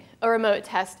moderating a remote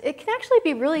test, it can actually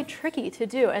be really tricky to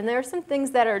do. And there are some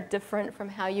things that are different from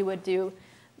how you would do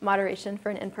moderation for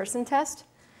an in-person test.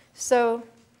 So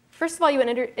first of all, you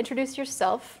want to introduce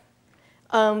yourself.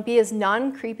 Be as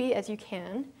non-creepy as you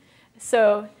can.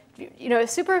 So,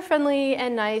 super friendly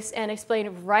and nice, and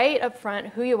explain right up front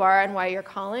who you are and why you're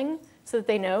calling so that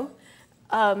they know.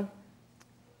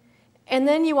 And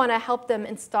then you want to help them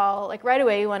install, like right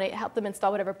away, you want to help them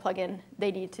install whatever plugin they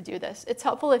need to do this. It's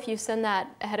helpful if you send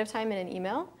that ahead of time in an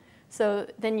email. So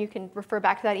then you can refer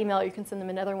back to that email, or you can send them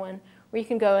another one where you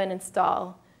can go and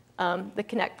install the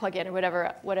Connect plugin or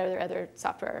whatever other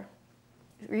software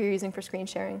you're using for screen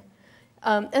sharing.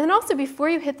 And then also, before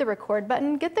you hit the record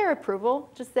button, get their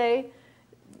approval. Just say,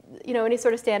 any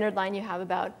sort of standard line you have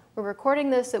about, we're recording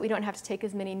this so that we don't have to take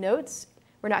as many notes.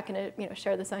 We're not going to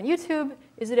share this on YouTube.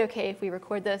 Is it OK if we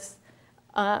record this?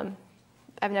 I've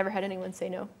never had anyone say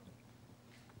no.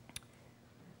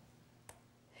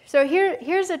 So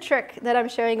here's a trick that I'm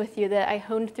sharing with you that I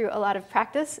honed through a lot of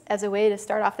practice as a way to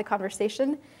start off the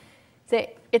conversation.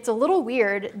 Say, it's a little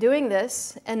weird doing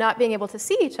this and not being able to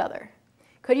see each other.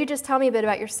 Could you just tell me a bit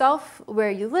about yourself,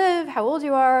 where you live, how old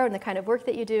you are, and the kind of work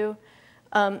that you do?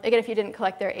 Again, if you didn't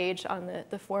collect their age on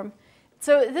the form.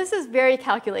 So this is very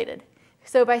calculated.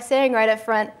 So by saying right up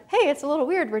front, hey, it's a little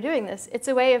weird we're doing this, it's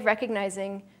a way of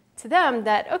recognizing to them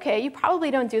that, OK, you probably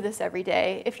don't do this every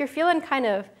day. If you're feeling kind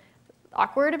of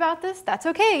awkward about this, that's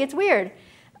OK, it's weird.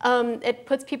 It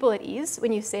puts people at ease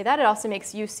when you say that. It also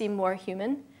makes you seem more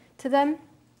human to them.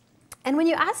 And when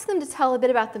you ask them to tell a bit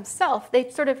about themselves, they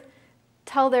sort of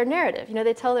tell their narrative.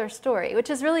 They tell their story, which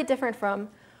is really different from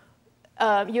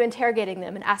you interrogating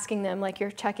them and asking them like you're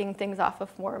checking things off a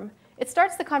form. It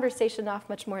starts the conversation off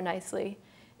much more nicely.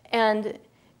 And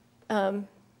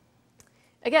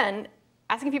again,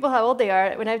 asking people how old they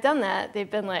are, when I've done that, they've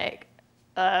been like,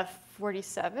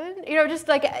 47? Just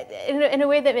like in a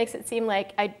way that makes it seem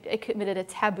like I committed a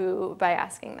taboo by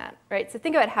asking that, right? So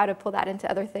think about how to pull that into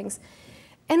other things.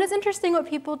 And it's interesting what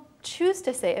people choose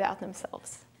to say about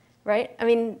themselves, right? I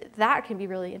mean, that can be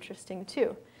really interesting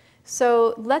too.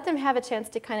 So let them have a chance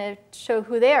to kind of show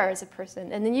who they are as a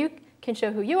person, and then you can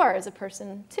show who you are as a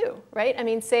person too, right? I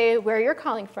mean, say where you're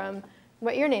calling from,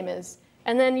 what your name is,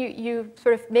 and then you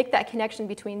sort of make that connection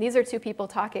between these are two people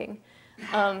talking,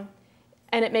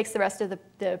 and it makes the rest of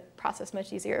the process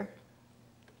much easier.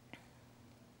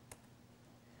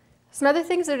 Some other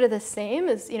things that are the same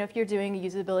is, if you're doing a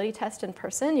usability test in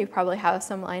person, you probably have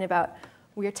some line about,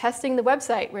 we're testing the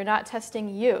website, we're not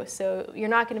testing you. So you're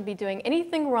not going to be doing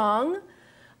anything wrong.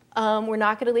 We're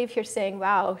not going to leave here saying,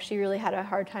 wow, she really had a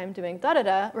hard time doing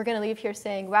da-da-da. We're going to leave here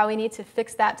saying, wow, we need to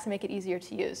fix that to make it easier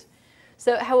to use.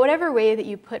 So whatever way that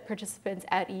you put participants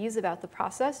at ease about the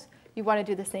process, you want to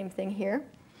do the same thing here.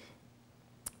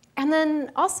 And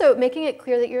then also making it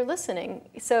clear that you're listening.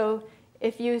 So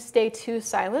if you stay too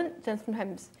silent, then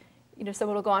sometimes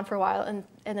someone will go on for a while, and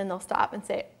then they'll stop and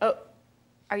say, oh,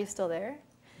 are you still there?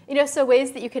 So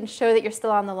ways that you can show that you're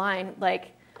still on the line,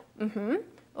 like, mm-hmm,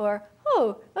 or,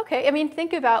 oh, OK. I mean,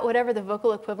 think about whatever the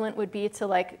vocal equivalent would be to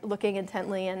like looking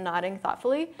intently and nodding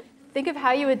thoughtfully. Think of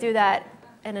how you would do that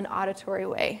in an auditory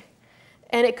way.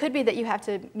 And it could be that you have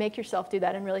to make yourself do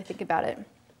that and really think about it.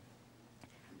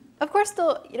 Of course,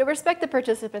 still, respect the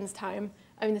participants' time.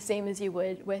 I mean, the same as you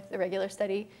would with a regular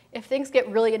study. If things get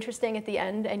really interesting at the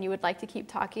end and you would like to keep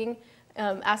talking,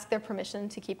 ask their permission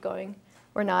to keep going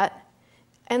or not.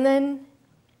 And then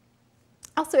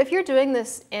also, if you're doing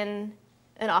this in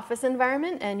an office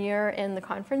environment and you're in the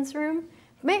conference room,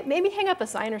 maybe hang up a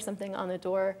sign or something on the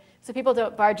door so people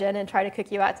don't barge in and try to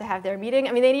kick you out to have their meeting.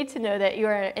 I mean, they need to know that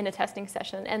you're in a testing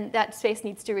session, and that space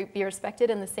needs to be respected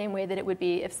in the same way that it would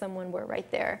be if someone were right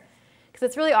there. Because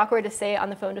it's really awkward to say on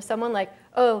the phone to someone like,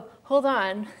 oh, hold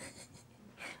on,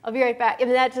 I'll be right back. I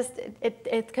mean, that just,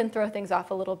 it can throw things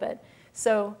off a little bit.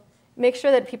 So make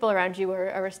sure that people around you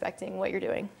are respecting what you're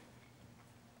doing.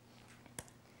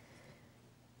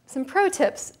 Some pro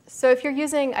tips. So if you're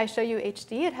using iShowU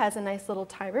HD, it has a nice little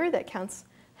timer that counts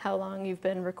how long you've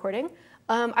been recording.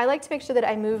 I like to make sure that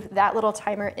I move that little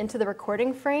timer into the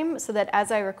recording frame so that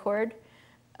as I record,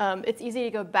 it's easy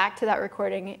to go back to that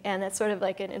recording, and that's sort of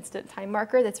like an instant time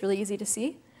marker that's really easy to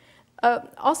see.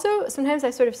 Also, sometimes I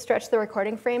sort of stretch the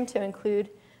recording frame to include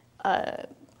a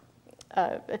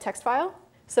text file.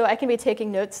 So I can be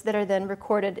taking notes that are then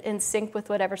recorded in sync with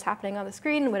whatever's happening on the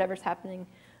screen, whatever's happening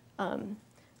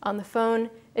on the phone.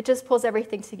 It just pulls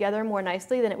everything together more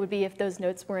nicely than it would be if those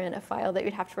notes were in a file that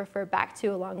you'd have to refer back to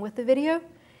along with the video.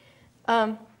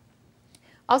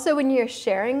 Also, when you're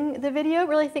sharing the video,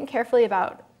 really think carefully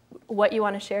about what you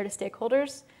want to share to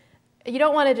stakeholders. you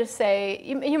don't want to just say,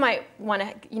 you might want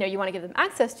to, you want to give them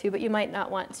access to, but you might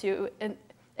not want to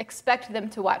expect them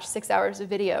to watch 6 hours of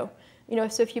video.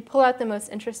 So if you pull out the most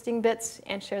interesting bits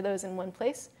and share those in one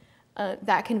place,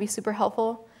 that can be super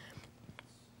helpful.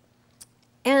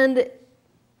 And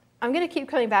I'm going to keep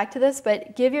coming back to this,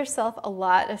 but give yourself a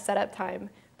lot of setup time.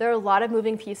 There are a lot of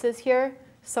moving pieces here.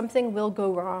 Something will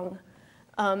go wrong.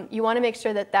 You want to make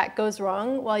sure that that goes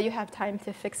wrong while you have time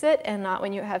to fix it and not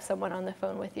when you have someone on the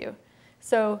phone with you.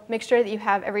 So make sure that you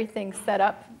have everything set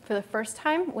up for the first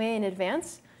time way in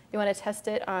advance. You want to test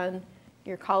it on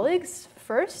your colleagues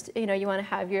first. You want to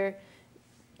have your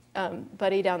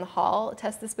buddy down the hall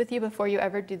test this with you before you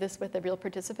ever do this with a real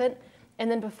participant. And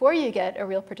then before you get a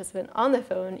real participant on the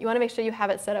phone, you want to make sure you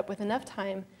have it set up with enough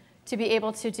time to be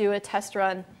able to do a test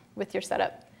run with your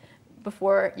setup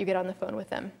before you get on the phone with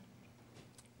them.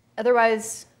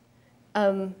 Otherwise,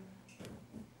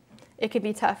 it could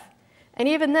be tough. And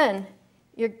even then,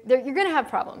 you're going to have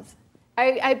problems.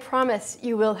 I promise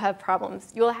you will have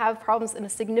problems. You will have problems in a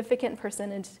significant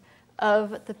percentage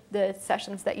of the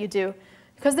sessions that you do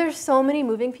because there's so many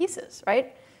moving pieces,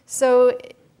 right? So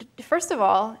first of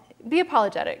all, be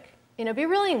apologetic. Be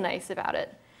really nice about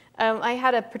it. I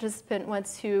had a participant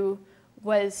once who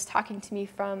was talking to me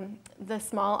from the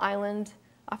small island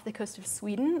off the coast of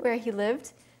Sweden where he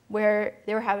lived, where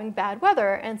they were having bad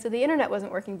weather, and so the internet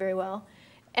wasn't working very well.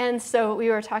 And so we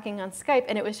were talking on Skype,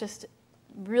 and it was just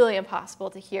really impossible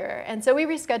to hear. And so we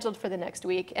rescheduled for the next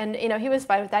week, and he was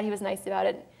fine with that. He was nice about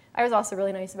it. I was also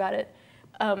really nice about it.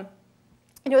 And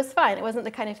it was fine. It wasn't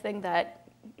the kind of thing that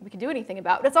we could do anything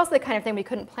about, but it's also the kind of thing we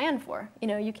couldn't plan for.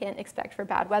 You can't expect for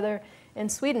bad weather in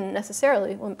Sweden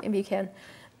necessarily. Well, maybe you can.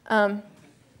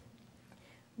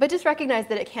 But just recognize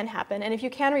that it can happen, and if you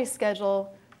can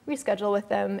reschedule with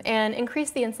them and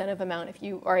increase the incentive amount if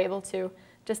you are able to,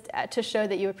 just to show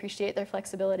that you appreciate their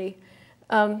flexibility.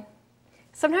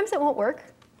 Sometimes it won't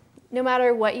work. No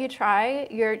matter what you try,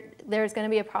 there's going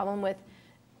to be a problem with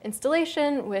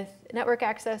installation, with network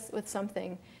access, with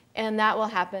something, and that will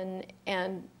happen,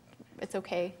 and it's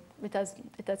okay. It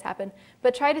does happen.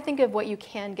 But try to think of what you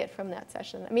can get from that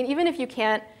session. I mean, even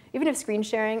if screen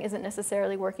sharing isn't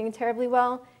necessarily working terribly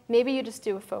well, maybe you just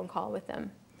do a phone call with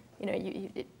them.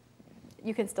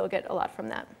 You can still get a lot from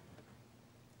that.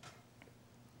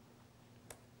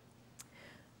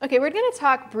 Okay, we're going to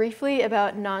talk briefly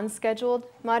about non-scheduled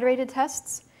moderated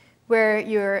tests, where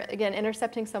you're, again,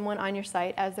 intercepting someone on your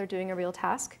site as they're doing a real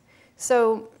task.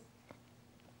 So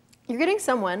you're getting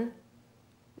someone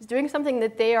who's doing something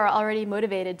that they are already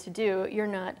motivated to do. You're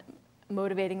not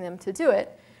motivating them to do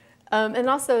it. And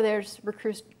also there's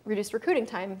reduced recruiting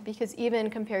time, because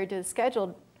even compared to the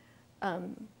scheduled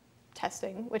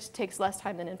testing, which takes less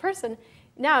time than in person,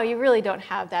 now you really don't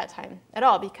have that time at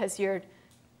all because you're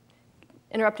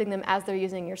interrupting them as they're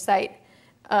using your site.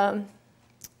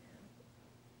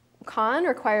 Con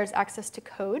requires access to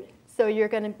code, so you're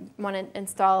going to want to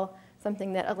install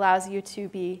something that allows you to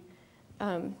be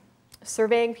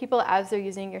surveying people as they're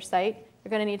using your site. You're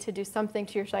going to need to do something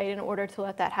to your site in order to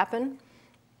let that happen.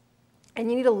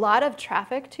 And you need a lot of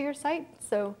traffic to your site,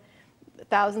 so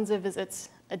thousands of visits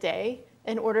a day,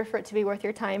 in order for it to be worth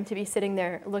your time to be sitting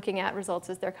there looking at results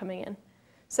as they're coming in.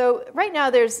 So right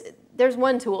now there's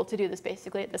one tool to do this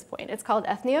basically at this point. It's called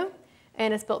Ethnio,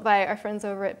 and it's built by our friends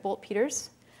over at Bolt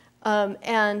Peters.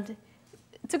 And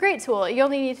it's a great tool. You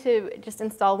only need to just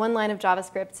install one line of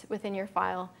JavaScript within your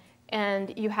file,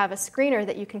 and you have a screener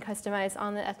that you can customize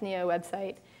on the Ethnio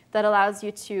website that allows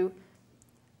you to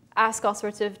ask all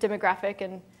sorts of demographic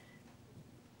and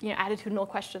attitudinal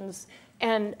questions,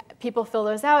 and people fill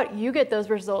those out. You get those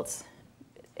results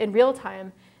in real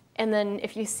time, and then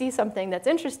if you see something that's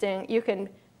interesting, you can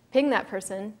ping that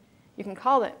person, you can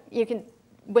call them, you can,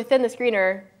 within the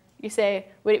screener, you say,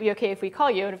 would it be okay if we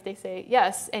call you? And if they say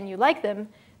yes, and you like them,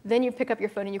 then you pick up your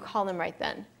phone and you call them right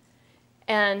then.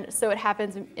 And so it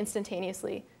happens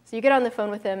instantaneously. So you get on the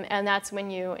phone with them, and that's when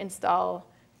you install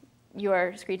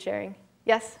your screen sharing.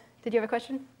 Yes? Did you have a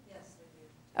question? Yes,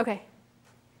 I do. Okay.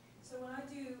 So when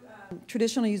I do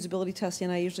traditional usability testing,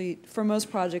 I usually, for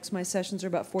most projects, my sessions are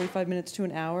about 45 minutes to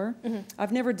an hour. Mm-hmm.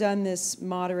 I've never done this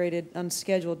moderated,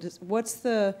 unscheduled. What's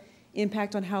the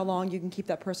impact on how long you can keep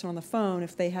that person on the phone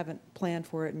if they haven't planned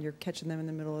for it and you're catching them in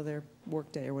the middle of their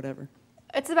workday or whatever?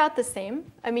 It's about the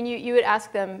same. I mean, you would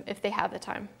ask them if they have the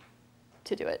time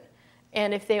to do it.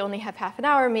 And if they only have half an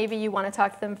hour, maybe you want to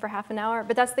talk to them for half an hour.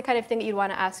 But that's the kind of thing that you'd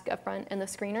want to ask up front in the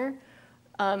screener.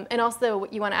 And also,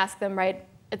 you want to ask them right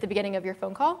at the beginning of your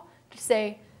phone call to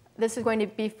say, this is going to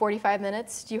be 45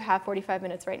 minutes. Do you have 45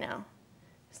 minutes right now?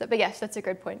 So, but yes, that's a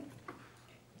good point.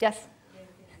 Yes?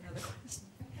 Another question.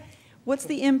 What's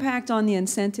the impact on the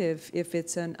incentive if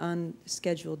it's an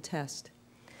unscheduled test?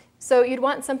 So you'd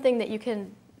want something that you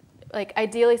can, like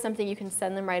ideally something you can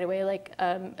send them right away, like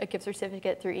a gift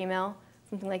certificate through email,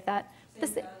 something like that.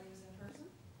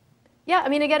 Yeah, I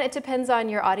mean, again, it depends on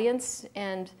your audience,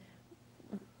 and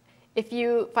if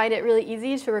you find it really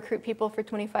easy to recruit people for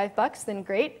 $25, then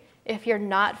great. If you're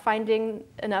not finding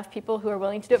enough people who are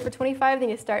willing to do it for $25, then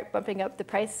you start bumping up the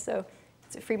price. So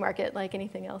it's a free market like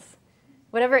anything else.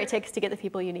 Whatever it takes to get the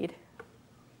people you need.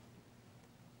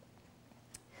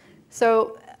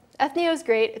 So Ethnio is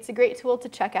great. It's a great tool to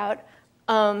check out.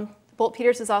 Bolt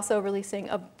Peters is also releasing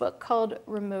a book called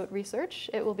Remote Research.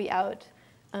 It will be out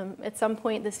at some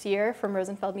point this year from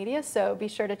Rosenfeld Media, so be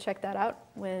sure to check that out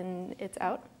when it's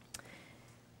out.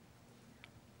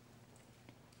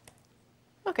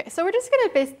 Okay, so we're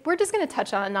just gonna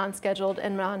touch on non-scheduled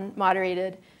and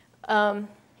non-moderated. So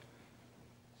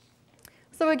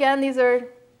again, these are,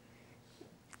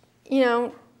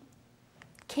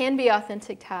 can be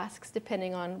authentic tasks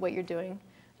depending on what you're doing.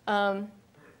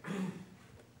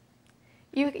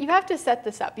 You have to set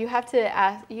this up. You have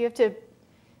to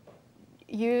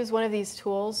use one of these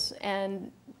tools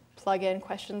and plug in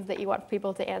questions that you want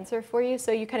people to answer for you.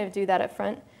 So you kind of do that up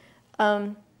front.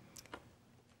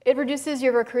 It reduces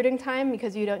your recruiting time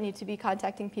because you don't need to be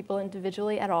contacting people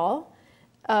individually at all.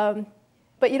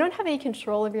 But you don't have any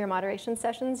control over your moderation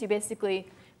sessions. You basically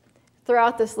throw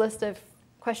out this list of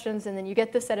questions, and then you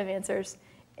get this set of answers.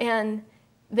 And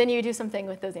then you do something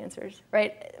with those answers,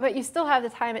 right? But you still have the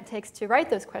time it takes to write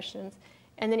those questions.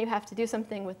 And then you have to do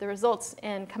something with the results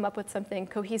and come up with something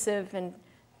cohesive and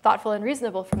thoughtful and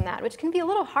reasonable from that, which can be a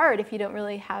little hard if you don't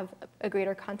really have a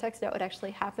greater context about what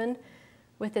actually happened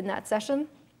within that session.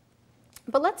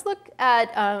 But let's look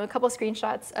at a couple of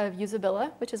screenshots of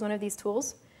Usability, which is one of these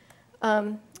tools.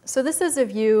 So this is a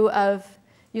view of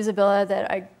Usability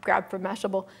that I grabbed from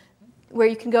Mashable, where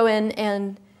you can go in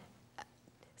and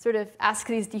sort of ask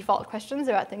these default questions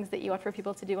about things that you want for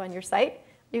people to do on your site.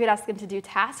 You could ask them to do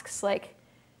tasks like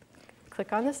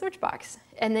click on the search box,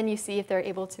 and then you see if they're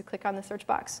able to click on the search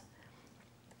box.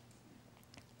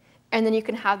 And then you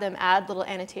can have them add little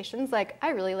annotations like,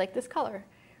 I really like this color.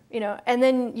 And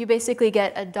then you basically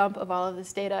get a dump of all of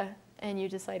this data, and you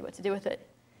decide what to do with it.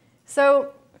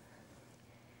 So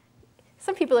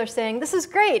some people are saying, this is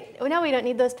great. Well, now we don't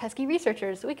need those pesky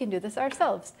researchers. We can do this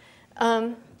ourselves.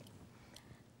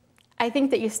 I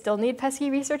think that you still need pesky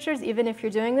researchers, even if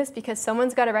you're doing this, because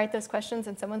someone's got to write those questions,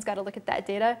 and someone's got to look at that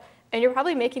data. And you're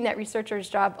probably making that researcher's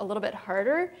job a little bit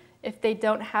harder if they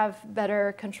don't have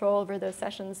better control over those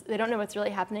sessions. They don't know what's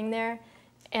really happening there.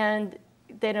 And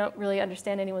they don't really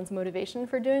understand anyone's motivation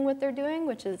for doing what they're doing,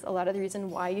 which is a lot of the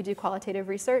reason why you do qualitative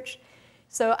research.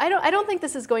 So I don't think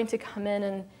this is going to come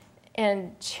in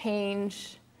and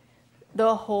change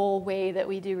the whole way that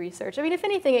we do research. I mean, if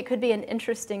anything, it could be an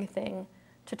interesting thing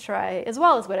to try, as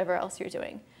well as whatever else you're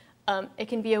doing. It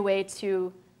can be a way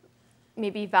to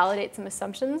maybe validate some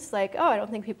assumptions, like, oh, I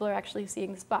don't think people are actually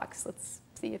seeing this box. Let's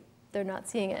see if they're not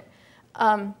seeing it.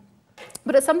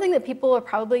 But it's something that people are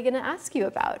probably going to ask you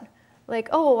about. Like,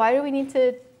 oh, well, why do we need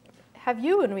to have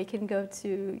you when we can go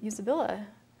to Usability?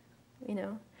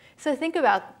 So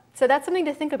that's something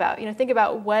to think about. Think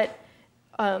about what,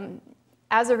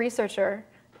 as a researcher,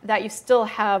 that you still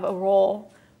have a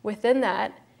role within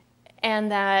that,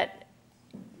 and that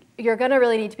you're going to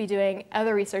really need to be doing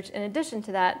other research in addition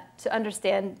to that to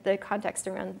understand the context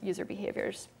around user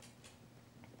behaviors.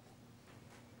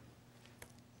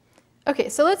 OK,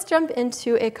 so let's jump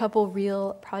into a couple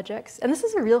real projects. And this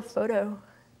is a real photo.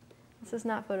 This is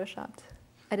not Photoshopped.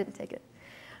 I didn't take it.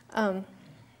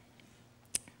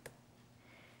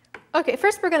 OK,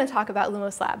 first we're going to talk about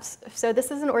Lumos Labs. So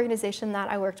this is an organization that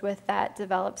I worked with that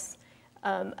develops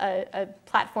a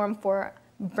platform for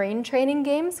brain training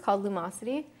games called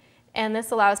Lumosity. And this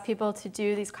allows people to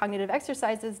do these cognitive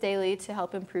exercises daily to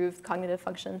help improve cognitive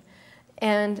function.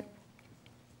 And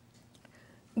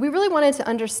we really wanted to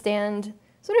understand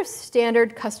sort of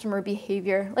standard customer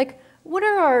behavior. Like, what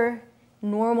are our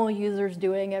normal users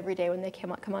doing every day when they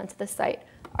come onto the site?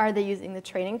 Are they using the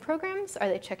training programs? Are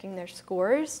they checking their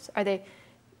scores? Are they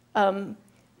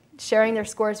sharing their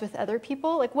scores with other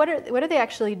people? Like, what are they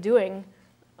actually doing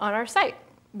on our site?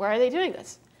 Why are they doing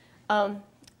this?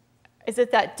 Is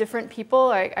it that different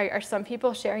people, are some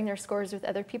people sharing their scores with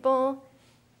other people?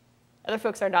 Other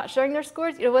folks are not sharing their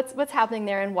scores? What's happening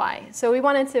there and why? So we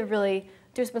wanted to really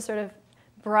do some sort of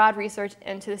broad research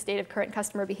into the state of current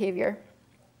customer behavior.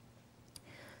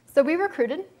 So we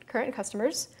recruited current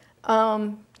customers,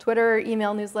 Twitter,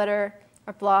 email, newsletter,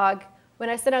 our blog. When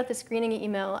I sent out the screening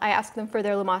email, I asked them for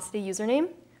their Lumosity username.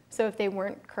 So if they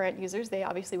weren't current users, they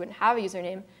obviously wouldn't have a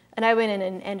username. And I went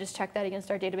in and just checked that against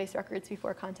our database records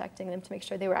before contacting them to make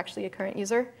sure they were actually a current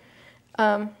user.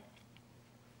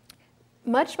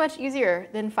 Much, much easier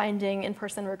than finding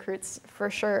in-person recruits,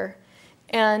 for sure.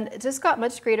 And it just got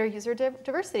much greater user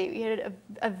diversity. We had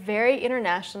a very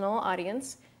international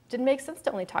audience. It didn't make sense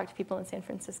to only talk to people in San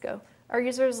Francisco. Our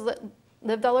users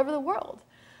lived all over the world.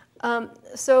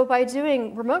 So by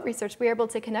doing remote research, we were able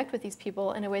to connect with these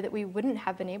people in a way that we wouldn't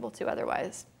have been able to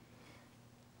otherwise.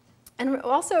 And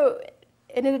also,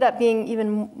 it ended up being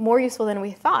even more useful than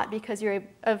we thought because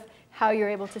of how you're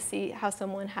able to see how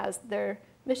someone has their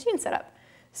machine set up.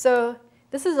 So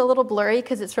this is a little blurry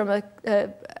because it's from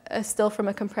a still from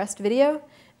a compressed video.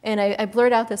 And I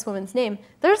blurred out this woman's name.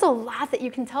 There's a lot that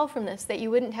you can tell from this that you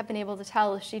wouldn't have been able to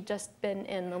tell if she'd just been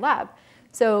in the lab.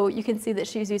 So you can see that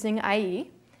she's using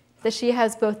IE, that she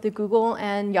has both the Google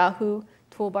and Yahoo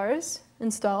toolbars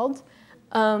installed,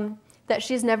 that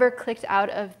she's never clicked out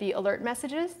of the alert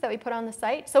messages that we put on the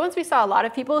site. So once we saw a lot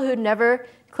of people who'd never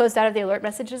closed out of the alert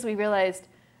messages, we realized,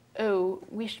 oh,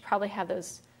 we should probably have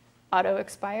those auto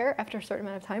expire after a certain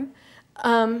amount of time.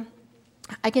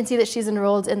 I can see that she's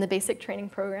enrolled in the basic training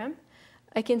program.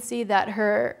 I can see that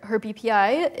her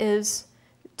BPI is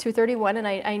 231, and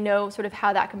I know sort of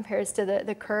how that compares to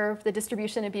the curve, the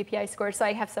distribution of BPI scores, so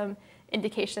I have some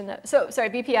indication that,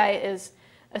 BPI is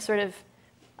a sort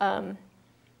of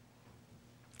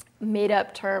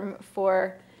made-up term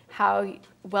for how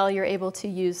well you're able to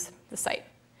use the site.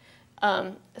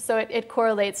 So it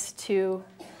correlates to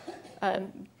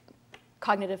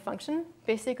cognitive function,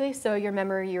 basically, so your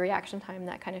memory, your reaction time,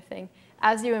 that kind of thing.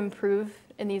 As you improve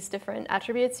in these different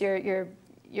attributes,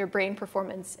 your brain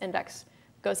performance index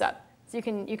goes up. So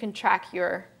you can track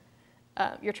your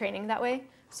training that way.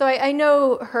 So I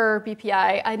know her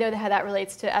BPI. I know how that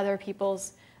relates to other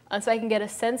people's, so I can get a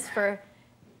sense for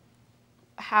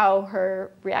how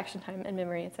her reaction time and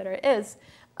memory, et cetera, is.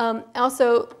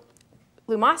 Also,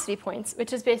 lumosity points,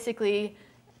 which is basically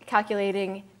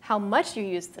calculating how much you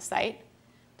use the site.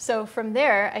 So from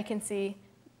there, I can see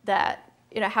that,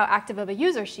 how active of a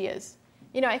user she is.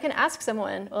 I can ask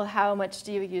someone, well, how much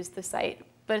do you use the site?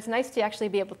 But it's nice to actually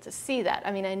be able to see that.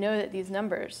 I mean, I know that these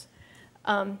numbers.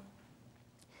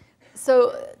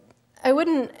 So I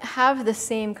wouldn't have the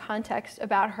same context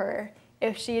about her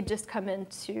if she had just come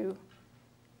into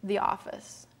the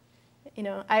office.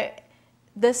 It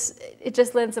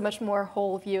just lends a much more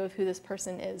whole view of who this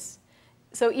person is.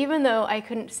 So even though I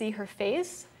couldn't see her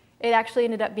face, it actually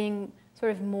ended up being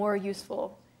sort of more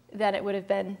useful than it would have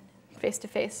been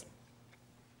face-to-face.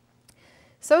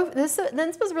 So this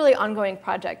was really an ongoing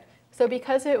project. So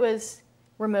because it was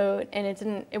remote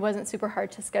and it wasn't super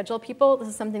hard to schedule people, this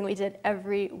is something we did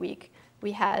every week.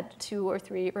 We had 2 or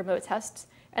 3 remote tests.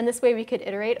 And this way we could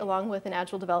iterate along with an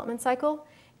agile development cycle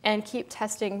and keep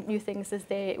testing new things as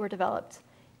they were developed.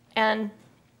 And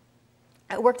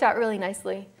it worked out really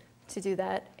nicely to do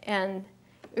that. And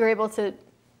we were able to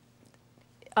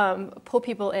pull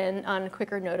people in on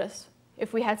quicker notice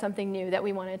if we had something new that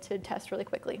we wanted to test really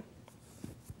quickly.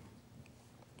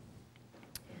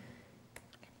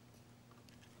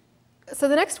 So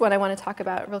the next one I want to talk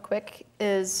about real quick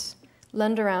is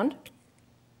Lend Around.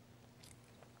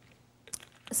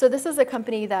 So this is a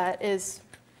company that is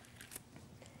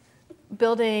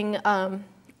building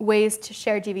ways to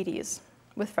share DVDs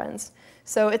with friends.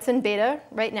 So it's in beta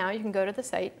right now. You can go to the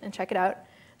site and check it out.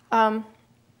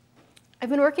 I've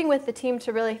been working with the team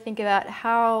to really think about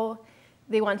how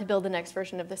they want to build the next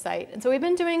version of the site. And so we've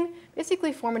been doing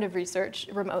basically formative research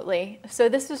remotely. So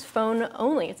this is phone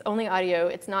only. It's only audio.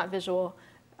 It's not visual.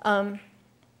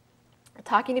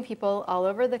 Talking to people all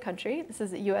over the country. This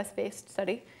is a US-based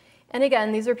study. And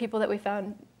again, these are people that we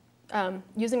found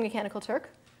using Mechanical Turk,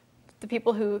 the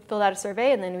people who filled out a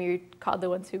survey, and then we called the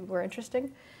ones who were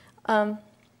interesting. And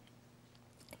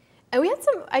we had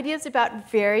some ideas about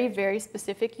very, very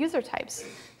specific user types.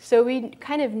 So we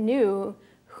kind of knew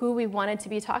who we wanted to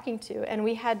be talking to. And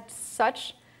we had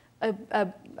such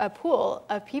a pool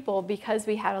of people because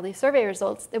we had all these survey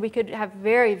results that we could have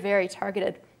very, very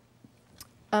targeted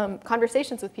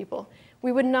conversations with people.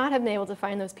 We would not have been able to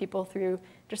find those people through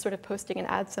just sort of posting an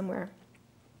ad somewhere.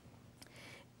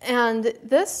 And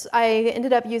this, I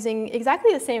ended up using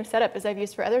exactly the same setup as I've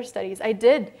used for other studies. I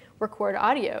did record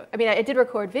audio. I mean, I did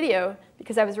record video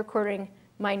because I was recording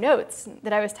my notes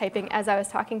that I was typing as I was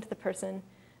talking to the person.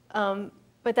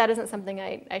 But that isn't something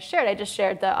I shared. I just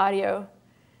shared the audio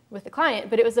with the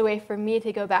client. But it was a way for me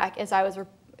to go back as I was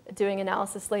doing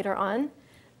analysis later on.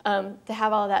 To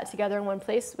have all of that together in one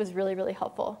place was really, really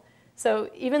helpful.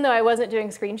 So even though I wasn't doing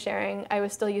screen sharing, I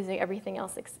was still using everything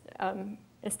else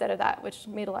instead of that, which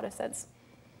made a lot of sense.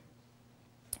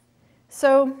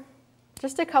 So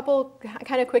just a couple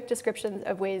kind of quick descriptions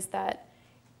of ways that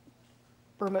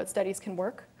remote studies can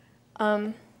work.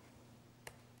 So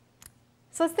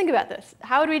let's think about this.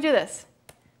 How would we do this?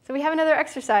 So we have another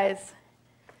exercise.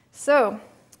 So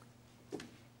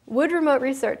would remote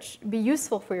research be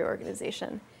useful for your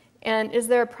organization? And is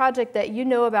there a project that you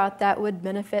know about that would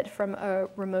benefit from a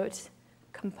remote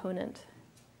component?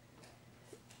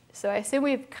 So I assume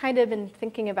we've kind of been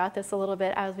thinking about this a little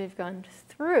bit as we've gone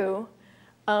through.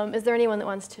 Is there anyone that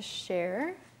wants to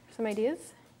share some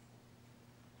ideas?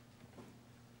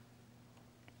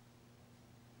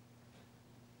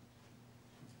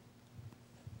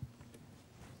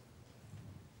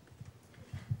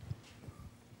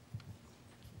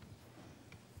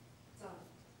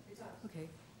 Okay.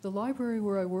 The library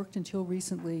where I worked until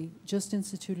recently just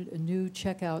instituted a new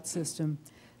checkout system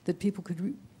that people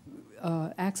could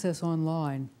access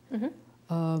online.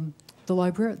 Mm-hmm.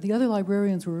 The other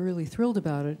librarians were really thrilled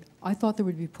about it. I thought there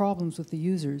would be problems with the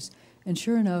users. And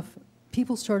sure enough,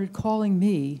 people started calling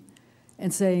me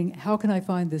and saying, how can I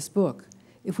find this book?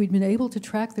 If we'd been able to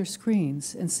track their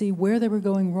screens and see where they were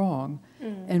going wrong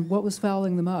and what was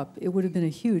fouling them up, it would have been a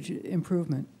huge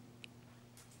improvement.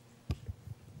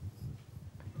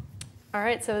 All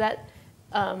right, so that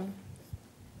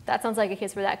sounds like a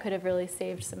case where that could have really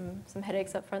saved some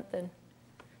headaches up front then.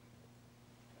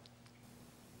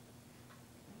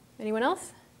 Anyone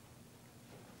else?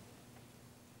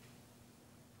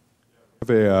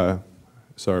 We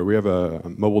have a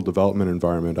mobile development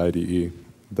environment, IDE,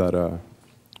 that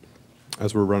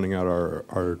as we're running out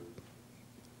our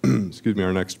excuse me,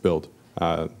 our next build,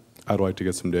 I'd like to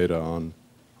get some data on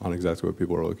exactly what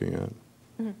people are looking at.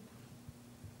 Mm-hmm.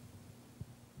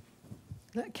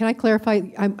 Can I clarify?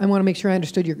 I want to make sure I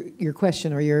understood your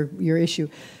question or your issue.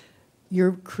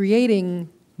 You're creating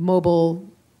mobile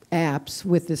apps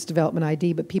with this development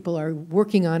ID, but people are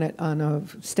working on it on a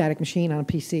static machine on a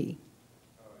PC.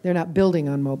 They're not building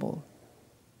on mobile.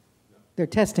 They're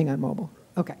testing on mobile.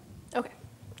 Okay. Okay,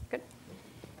 good.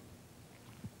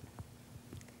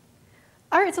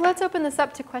 All right, so let's open this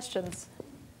up to questions.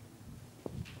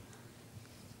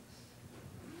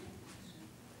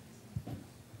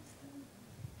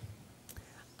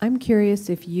 I'm curious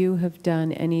if you have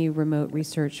done any remote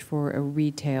research for a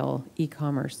retail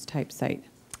e-commerce type site.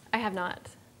 I have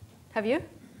not. Have you?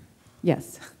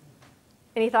 Yes.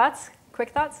 Any thoughts?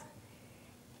 Quick thoughts?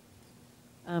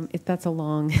 If that's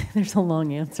there's a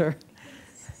long answer.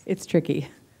 It's tricky.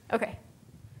 Okay.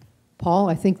 Paul,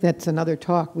 I think that's another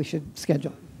talk we should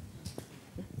schedule.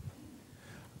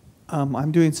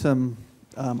 I'm doing some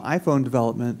iPhone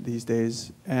development these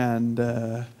days, and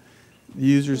the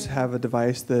users have a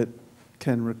device that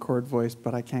can record voice,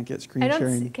 but I can't get screen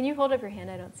sharing. Can you hold up your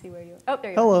hand? I don't see where you are. Oh,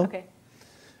 there you Hello. are. Okay.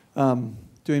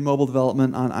 Doing mobile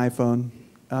development on iPhone,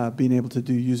 being able to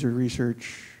do user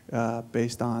research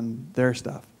based on their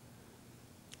stuff.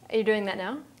 Are you doing that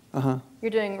now? Uh-huh.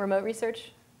 You're doing remote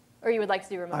research? Or you would like to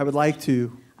do remote I would research? like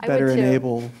to I better would too.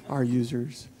 enable our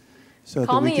users so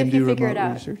Call that we me can if you do figure it remote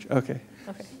out. research. Okay.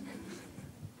 Okay.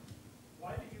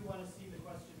 Why do you want to see the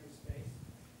questioner's face?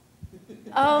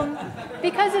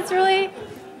 Because it's really,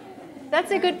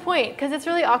 that's a good point, because it's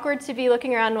really awkward to be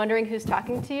looking around wondering who's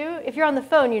talking to you. If you're on the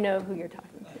phone, you know who you're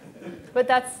talking to. But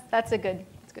that's a good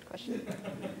question.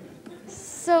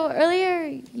 So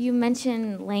earlier you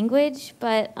mentioned language,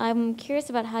 but I'm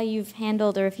curious about how you've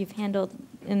handled, or if you've handled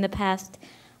in the past,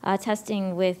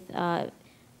 testing with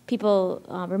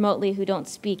people remotely who don't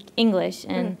speak English,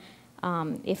 and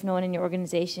if no one in your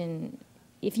organization,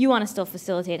 if you want to still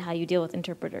facilitate how you deal with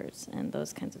interpreters and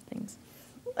those kinds of things.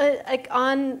 Like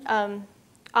on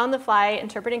the fly,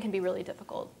 interpreting can be really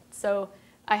difficult. So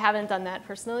I haven't done that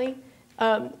personally.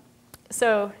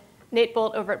 So Nate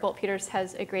Bolt over at Bolt Peters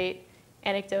has a great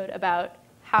anecdote about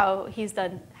how he's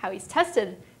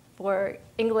tested for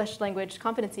English language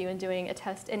competency when doing a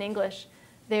test in English.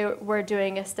 They were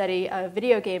doing a study of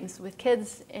video games with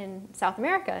kids in South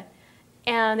America.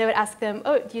 And they would ask them,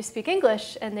 oh, do you speak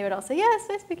English? And they would all say, yes,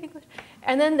 I speak English.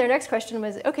 And then their next question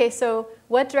was, okay, so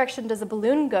what direction does a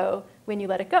balloon go when you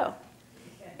let it go?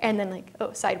 And then like,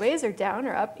 oh, sideways or down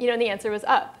or up? And the answer was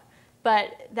up.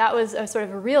 But that was a sort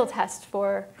of a real test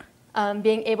for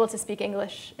being able to speak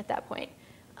English at that point.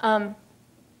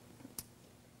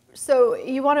 So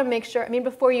you want to make sure,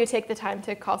 before you take the time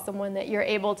to call someone, that you're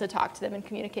able to talk to them and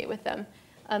communicate with them.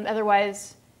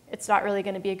 Otherwise, it's not really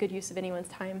going to be a good use of anyone's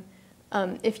time.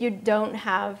 If you don't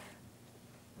have,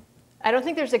 I don't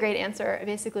think there's a great answer,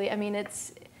 basically.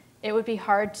 It would be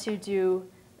hard to do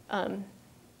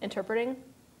interpreting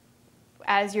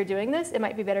as you're doing this, it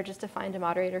might be better just to find a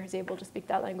moderator who's able to speak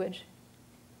that language.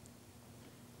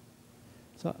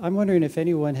 So I'm wondering if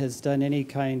anyone has done any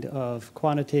kind of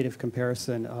quantitative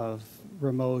comparison of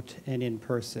remote and in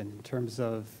person in terms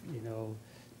of,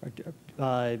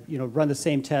 run the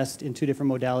same test in 2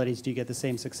 different modalities. Do you get the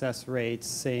same success rates,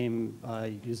 same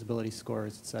usability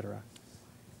scores, et cetera?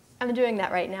 I'm doing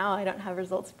that right now. I don't have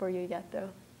results for you yet, though.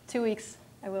 2 weeks,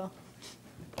 I will.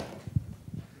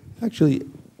 Actually,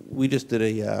 we just did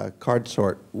a card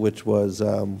sort, which was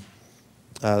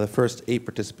the first 8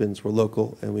 participants were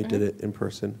local, and we did it in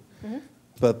person.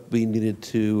 But we needed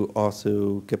to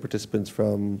also get participants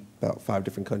from about 5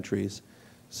 different countries.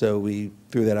 So we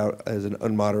threw that out as an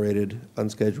unmoderated,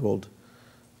 unscheduled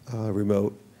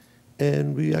remote.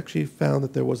 And we actually found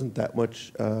that there wasn't that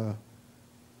much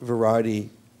variety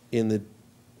in the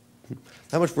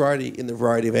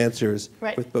variety of answers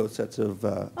with both sets of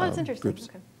that's interesting. groups.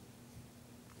 Okay.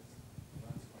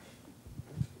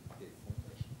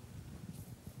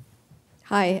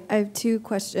 Hi, I have 2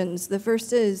 questions. The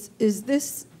first is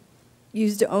this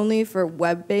used only for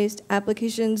web-based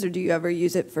applications, or do you ever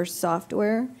use it for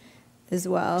software as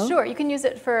well? Sure, you can use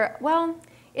it for, well,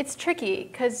 it's tricky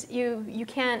because you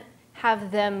can't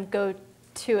have them go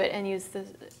to it and use the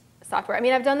software. I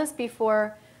mean, I've done this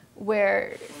before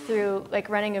where through like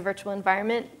running a virtual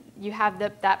environment, you have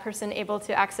that person able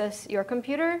to access your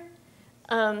computer.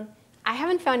 I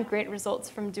haven't found great results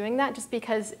from doing that just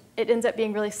because it ends up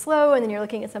being really slow, and then you're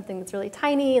looking at something that's really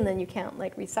tiny, and then you can't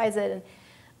like resize it.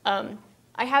 And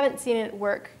I haven't seen it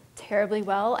work terribly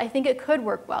well. I think it could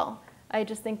work well. I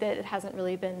just think that it hasn't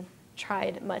really been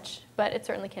tried much, but it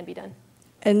certainly can be done.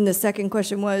 And the second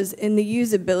question was, in the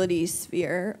usability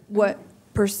sphere, what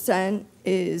 %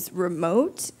 is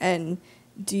remote, and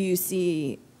do you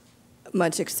see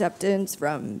much acceptance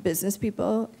from business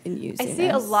people in using I see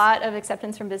this? a lot of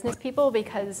acceptance from business people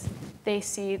because they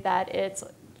see that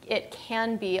it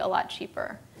can be a lot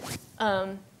cheaper.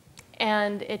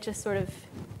 And it just sort of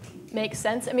makes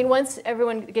sense. I mean, once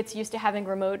everyone gets used to having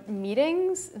remote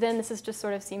meetings, then this is just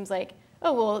sort of seems like,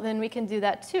 oh, well, then we can do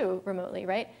that too remotely,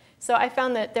 right? So I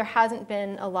found that there hasn't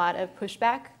been a lot of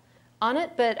pushback on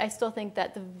it, but I still think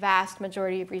that the vast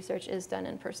majority of research is done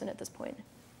in person at this point.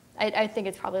 I think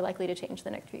it's probably likely to change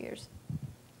the next few years.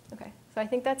 Okay, so I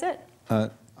think that's it.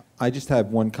 I just have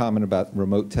one comment about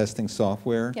remote testing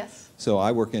software. Yes. So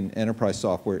I work in enterprise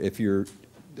software. If you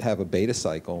have a beta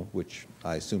cycle, which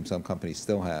I assume some companies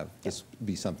still have, this would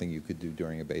be something you could do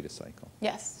during a beta cycle.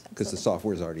 Yes. Because the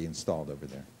software is already installed over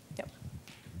there. Yep.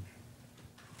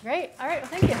 Great. All right.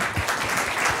 Well, thank you.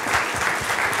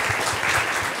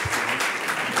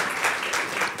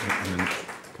 And then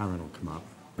Conrad will come up.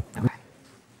 Okay.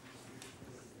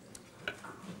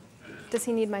 Does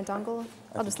he need my dongle?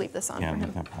 I'll just leave this on for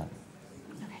him. Okay.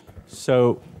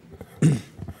 So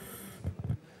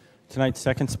tonight's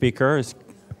second speaker is.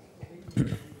 Go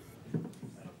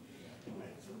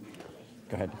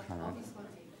ahead, Conrad.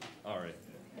 All right.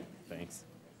 Thanks.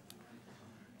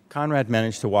 Conrad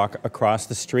managed to walk across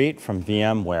the street from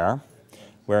VMware,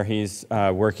 where he's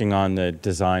working on the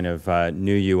design of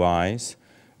new UIs.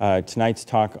 Tonight's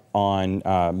talk on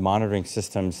monitoring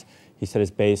systems, he said,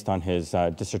 is based on his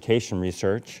dissertation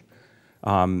research,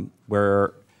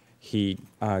 where he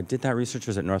did that research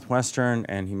was at Northwestern,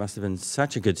 and he must have been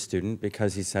such a good student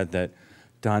because he said that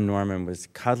Don Norman was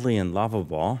cuddly and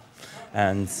lovable,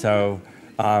 and so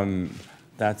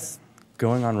that's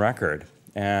going on record.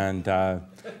 And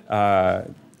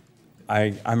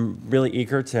I'm really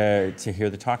eager to hear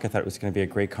the talk. I thought it was going to be a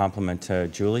great compliment to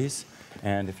Julie's.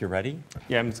 And if you're ready.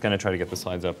 Yeah, I'm just going to try to get the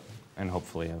slides up and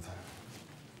hopefully have.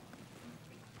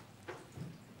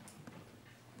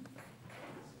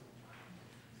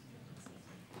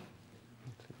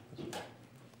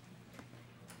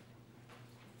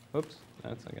 Oops,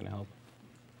 that's not going to help.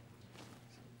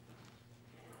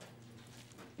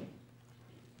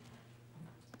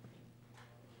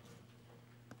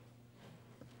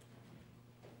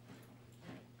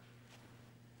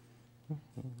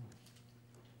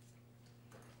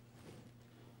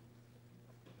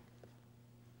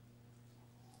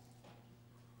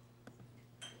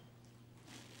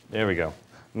 There we go.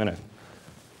 I'm going to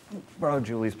borrow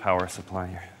Julie's power supply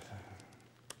here.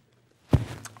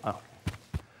 Oh.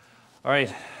 All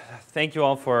right. Thank you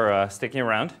all for sticking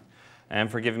around and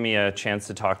for giving me a chance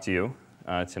to talk to you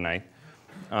tonight.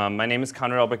 My name is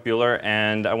Conrad Elbeck-Buehler,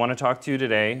 and I want to talk to you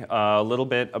today a little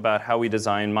bit about how we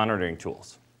design monitoring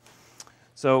tools.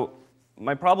 So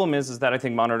my problem is that I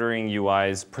think monitoring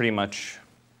UIs pretty much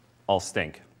all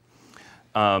stink.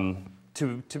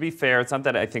 To be fair, it's not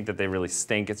that I think that they really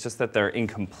stink, it's just that they're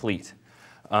incomplete.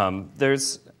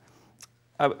 There's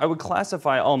I would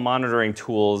classify all monitoring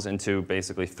tools into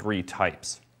basically 3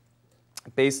 types,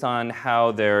 based on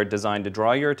how they're designed to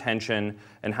draw your attention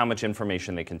and how much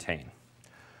information they contain.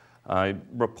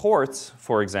 Reports,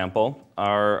 for example,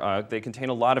 they contain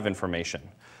a lot of information.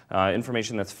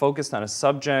 Information that's focused on a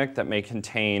subject that may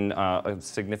contain a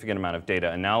significant amount of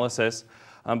data analysis,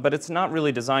 but it's not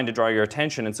really designed to draw your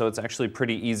attention, and so it's actually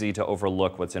pretty easy to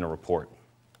overlook what's in a report.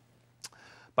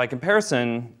 By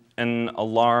comparison, an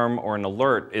alarm or an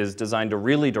alert is designed to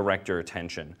really direct your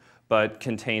attention, but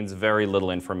contains very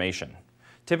little information.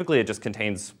 Typically, it just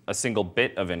contains a single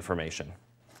bit of information.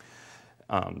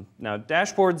 Now,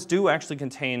 dashboards do actually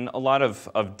contain a lot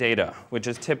of data, which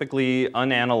is typically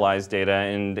unanalyzed data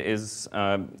and is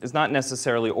not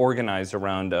necessarily organized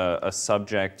around a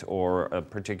subject or a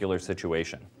particular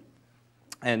situation.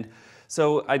 And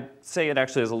so I'd say it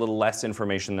actually has a little less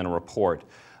information than a report.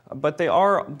 But they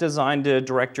are designed to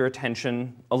direct your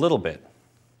attention a little bit.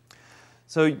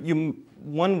 So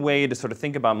one way to sort of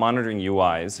think about monitoring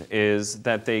UIs is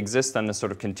that they exist on this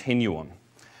sort of continuum.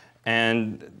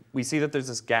 And we see that there's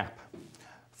this gap.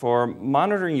 For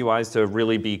monitoring UIs to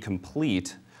really be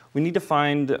complete, we need to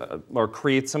find or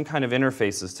create some kind of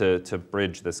interfaces to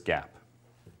bridge this gap.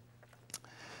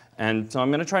 And so I'm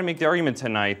going to try to make the argument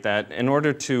tonight that in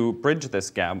order to bridge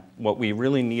this gap, what we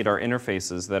really need are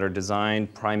interfaces that are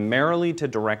designed primarily to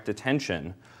direct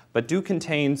attention, but do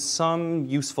contain some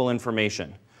useful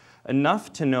information,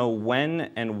 enough to know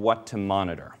when and what to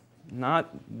monitor.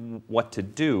 Not what to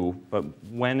do, but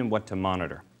when and what to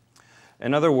monitor.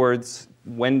 In other words,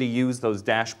 when to use those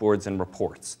dashboards and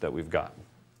reports that we've got.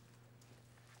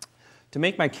 To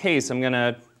make my case, I'm going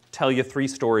to tell you 3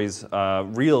 stories,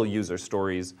 real user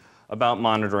stories, about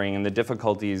monitoring and the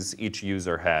difficulties each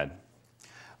user had.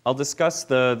 I'll discuss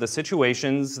the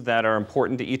situations that are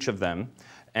important to each of them,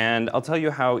 and I'll tell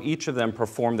you how each of them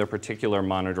performed their particular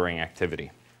monitoring activity.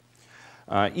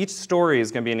 Each story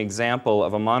is going to be an example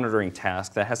of a monitoring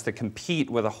task that has to compete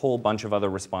with a whole bunch of other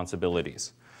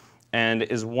responsibilities, and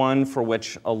is one for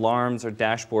which alarms or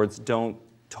dashboards don't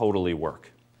totally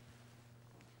work.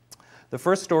 The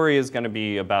first story is going to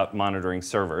be about monitoring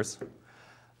servers.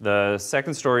 The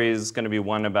second story is going to be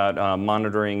one about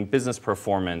monitoring business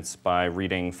performance by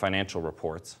reading financial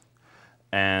reports.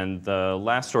 And the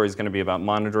last story is going to be about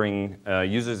monitoring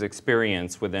users'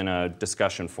 experience within a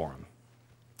discussion forum.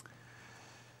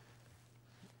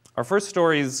 Our first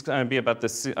story is going to be about the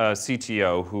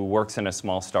CTO who works in a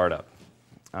small startup.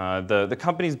 The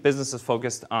company's business is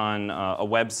focused on a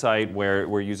website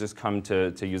where users come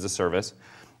to use a service.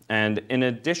 And in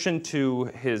addition to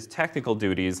his technical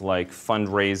duties like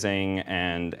fundraising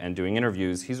and doing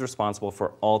interviews, he's responsible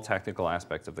for all technical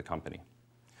aspects of the company.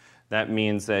 That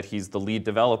means that he's the lead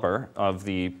developer of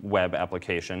the web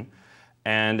application,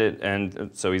 and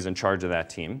so he's in charge of that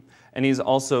team. And he's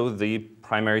also the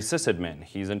primary sysadmin.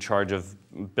 He's in charge of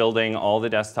building all the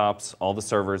desktops, all the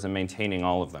servers, and maintaining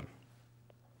all of them.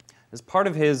 As part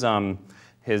of his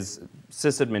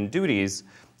sysadmin duties,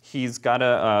 he's got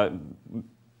to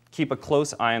keep a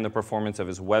close eye on the performance of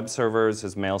his web servers,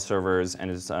 his mail servers, and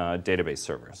his database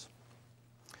servers.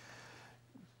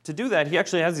 To do that, he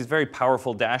actually has these very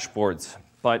powerful dashboards,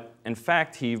 but in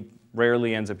fact, he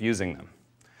rarely ends up using them.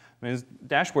 I mean, his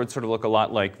dashboards sort of look a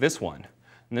lot like this one.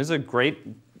 And there's a great,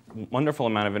 wonderful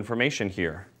amount of information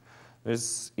here.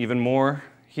 There's even more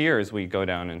here as we go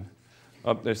down, and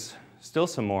there's still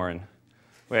some more. And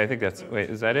wait, I think that's, wait,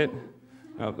 is that it?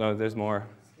 Oh, there's more.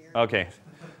 Okay,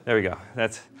 there we go.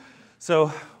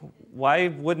 So why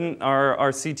wouldn't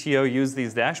our CTO use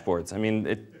these dashboards? I mean,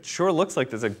 it sure looks like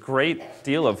there's a great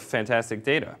deal of fantastic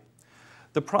data.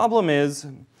 The problem is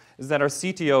that our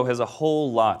CTO has a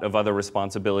whole lot of other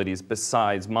responsibilities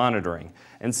besides monitoring,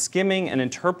 and skimming and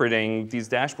interpreting these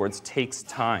dashboards takes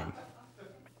time.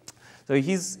 So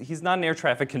he's not an air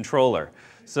traffic controller,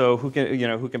 so who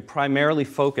can primarily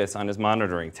focus on his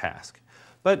monitoring task.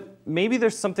 But maybe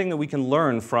there's something that we can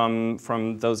learn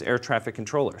from those air traffic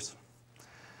controllers.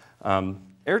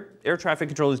 Air traffic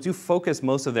controllers do focus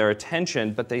most of their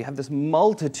attention, but they have this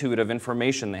multitude of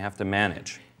information they have to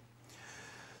manage.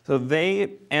 So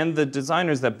they and the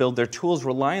designers that build their tools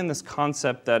rely on this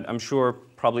concept that I'm sure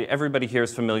probably everybody here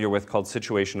is familiar with called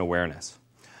situation awareness.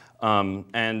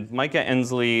 And Micah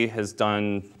Ensley has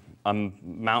done a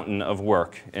mountain of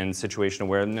work in situation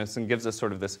awareness and gives us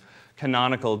sort of this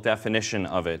canonical definition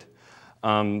of it.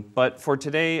 But for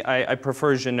today, I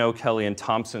prefer Jeannot, Kelly, and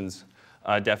Thompson's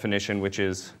definition, which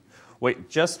is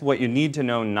just what you need to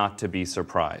know not to be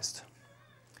surprised.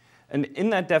 And in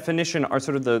that definition are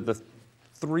sort of the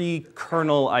three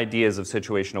kernel ideas of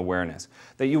situation awareness.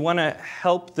 That you want to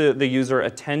help the user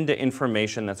attend to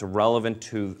information that's relevant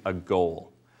to a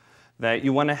goal. That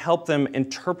you want to help them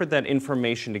interpret that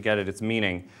information to get at its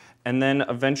meaning, and then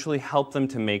eventually help them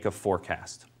to make a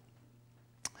forecast.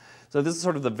 So this is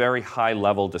sort of the very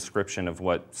high-level description of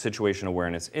what situation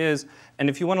awareness is. And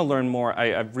if you want to learn more,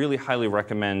 I really highly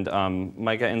recommend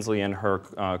Micah Inslee and her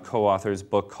co-author's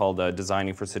book called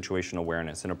Designing for Situation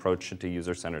Awareness, An Approach to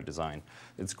User-Centered Design.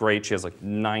 It's great. She has like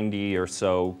 90 or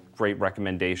so great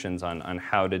recommendations on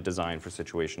how to design for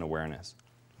situation awareness.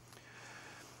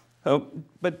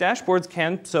 But dashboards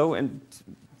can, and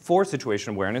for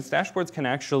situation awareness, dashboards can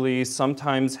actually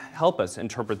sometimes help us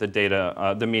interpret the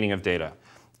data, the meaning of data.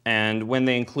 And when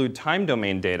they include time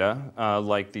domain data,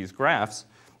 like these graphs,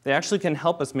 they actually can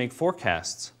help us make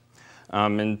forecasts.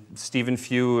 And Stephen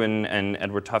Few and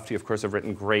Edward Tufte, of course, have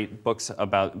written great books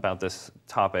about this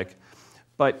topic.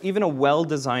 But even a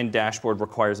well-designed dashboard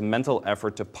requires mental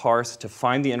effort to parse, to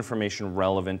find the information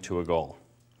relevant to a goal.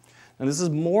 And this is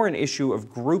more an issue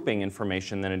of grouping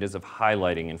information than it is of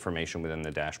highlighting information within the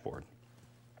dashboard.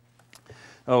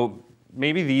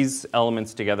 Maybe these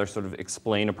elements together sort of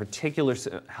explain a particular,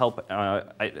 help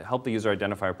the user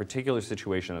identify a particular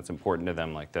situation that's important to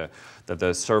them, like that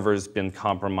the server's been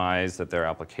compromised, that their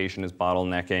application is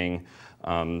bottlenecking,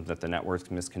 that the network's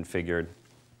misconfigured.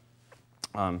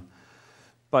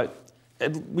 But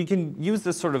we can use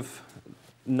this sort of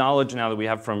knowledge now that we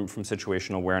have from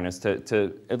situational awareness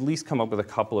to at least come up with a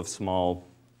couple of small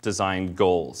design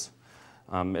goals.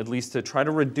 At least to try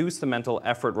to reduce the mental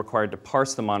effort required to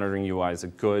parse the monitoring UI is a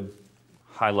good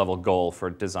high-level goal for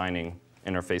designing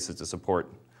interfaces to support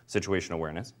situation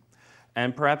awareness.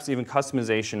 And perhaps even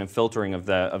customization and filtering of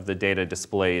the data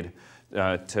displayed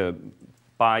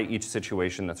by each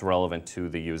situation that's relevant to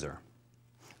the user.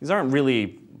 These aren't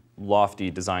really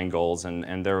lofty design goals,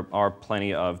 and there are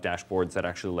plenty of dashboards that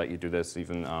actually let you do this.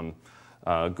 Even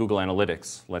Google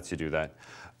Analytics lets you do that.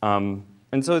 And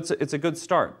so it's a good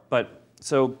start.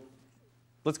 So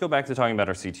let's go back to talking about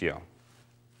our CTO.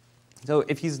 So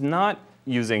if he's not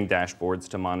using dashboards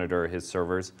to monitor his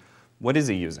servers, what is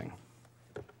he using?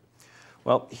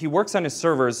 Well, he works on his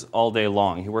servers all day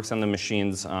long. He works on the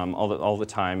machines all the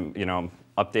time,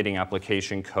 updating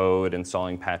application code,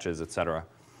 installing patches, et cetera.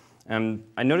 And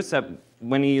I noticed that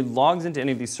when he logs into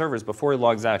any of these servers, before he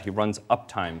logs out, he runs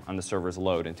uptime on the server's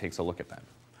load and takes a look at that.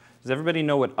 Does everybody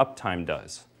know what uptime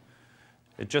does?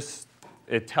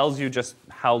 It tells you just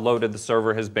how loaded the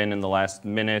server has been in the last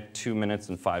minute, 2 minutes,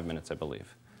 and 5 minutes, I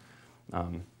believe.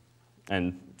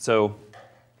 And so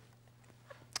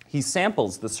he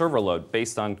samples the server load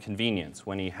based on convenience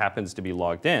when he happens to be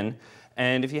logged in.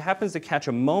 And if he happens to catch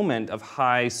a moment of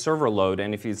high server load,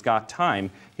 and if he's got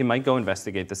time, he might go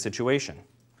investigate the situation.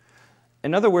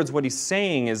 In other words, what he's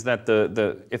saying is that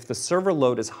if the server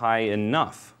load is high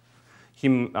enough,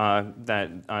 he's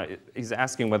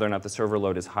asking whether or not the server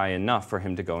load is high enough for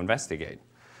him to go investigate.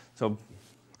 So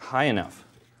high enough.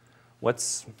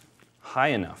 What's high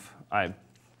enough?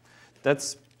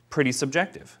 That's pretty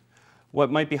subjective.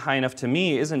 What might be high enough to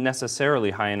me isn't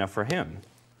necessarily high enough for him.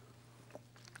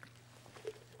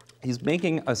 He's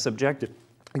making a subjective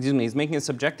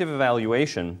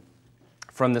evaluation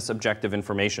from this objective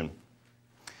information.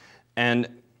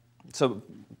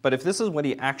 But if this is what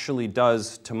he actually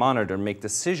does to monitor, make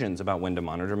decisions about when to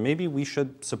monitor, maybe we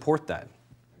should support that,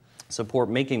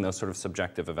 support making those sort of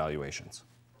subjective evaluations.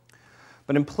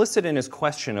 But implicit in his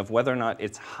question of whether or not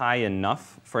it's high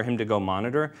enough for him to go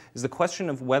monitor is the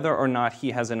question of whether or not he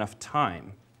has enough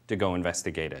time to go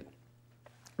investigate it.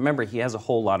 Remember, he has a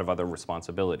whole lot of other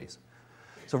responsibilities.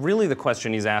 So really the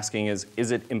question he's asking is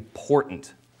it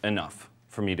important enough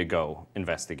for me to go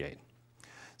investigate?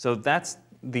 So that's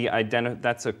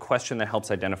a question that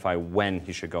helps identify when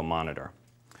he should go monitor.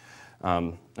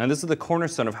 And this is the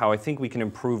cornerstone of how I think we can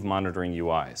improve monitoring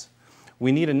UIs.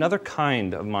 We need another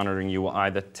kind of monitoring UI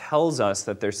that tells us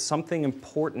that there's something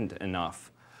important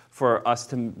enough for us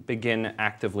to begin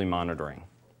actively monitoring.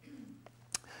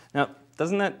 Now,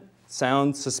 doesn't that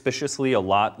sound suspiciously a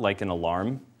lot like an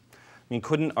alarm? I mean,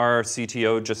 couldn't our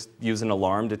CTO just use an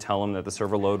alarm to tell him that the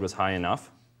server load was high enough?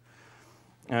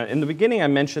 In the beginning, I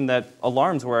mentioned that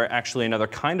alarms were actually another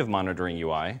kind of monitoring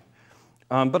UI,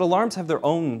 but alarms have their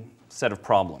own set of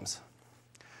problems.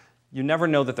 You never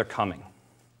know that they're coming,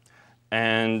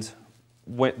 and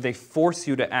they force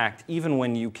you to act even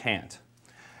when you can't.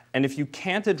 And if you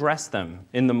can't address them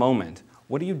in the moment,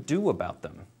 what do you do about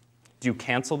them? Do you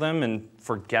cancel them and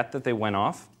forget that they went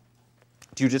off?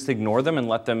 Do you just ignore them and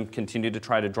let them continue to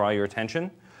try to draw your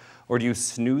attention? Or do you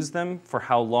snooze them for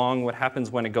how long? What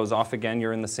happens when it goes off again?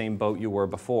 You're in the same boat you were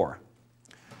before.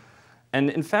 And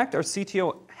in fact, our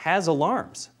CTO has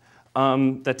alarms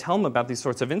that tell him about these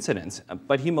sorts of incidents,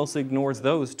 but he mostly ignores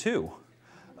those too.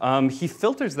 He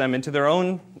filters them into their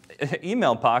own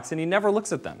email box, and he never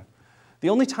looks at them. The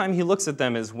only time he looks at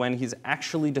them is when he's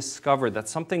actually discovered that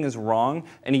something is wrong,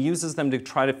 and he uses them to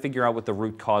try to figure out what the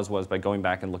root cause was by going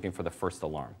back and looking for the first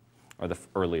alarm, or the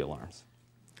early alarms.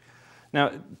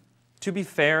 Now, to be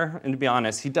fair and to be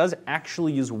honest, he does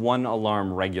actually use one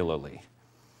alarm regularly.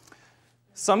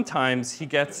 Sometimes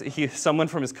someone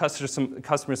from his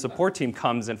customer support team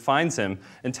comes and finds him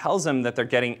and tells him that they're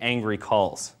getting angry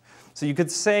calls. So you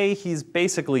could say he's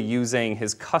basically using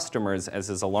his customers as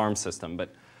his alarm system,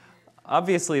 but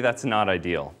obviously that's not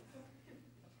ideal.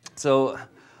 So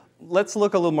let's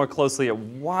look a little more closely at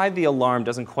why the alarm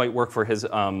doesn't quite work for his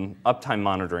uptime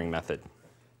monitoring method.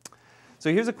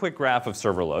 So here's a quick graph of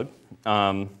server load.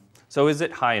 So is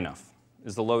it high enough?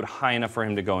 Is the load high enough for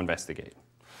him to go investigate?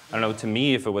 I don't know, to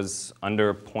me, if it was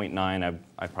under 0.9,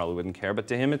 I probably wouldn't care. But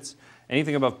to him, it's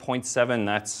anything above 0.7,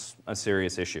 that's a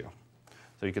serious issue.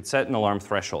 So you could set an alarm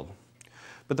threshold.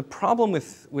 But the problem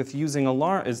with using the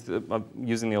alarm,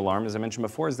 as I mentioned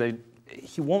before, is that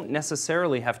he won't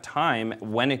necessarily have time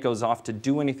when it goes off to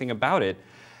do anything about it.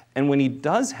 And when he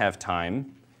does have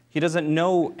time, he doesn't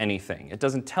know anything. It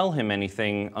doesn't tell him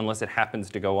anything unless it happens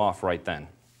to go off right then.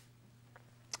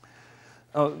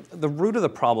 The root of the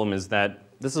problem is that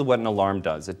this is what an alarm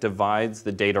does. It divides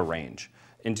the data range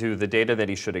into the data that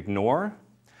he should ignore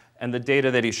and the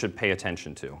data that he should pay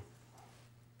attention to.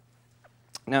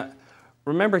 Now,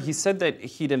 remember, he said that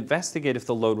he'd investigate if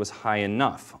the load was high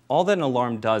enough. All that an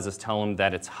alarm does is tell him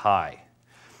that it's high.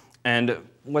 And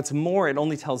what's more, it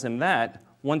only tells him that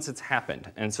once it's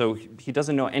happened. And so he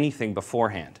doesn't know anything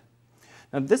beforehand.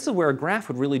 Now, this is where a graph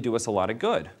would really do us a lot of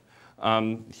good.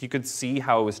 He could see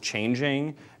how it was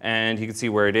changing, and he could see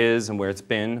where it is and where it's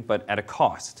been, but at a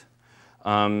cost.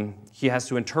 He has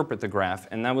to interpret the graph,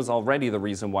 and that was already the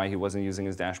reason why he wasn't using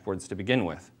his dashboards to begin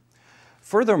with.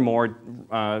 Furthermore,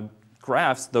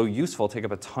 graphs, though useful, take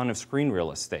up a ton of screen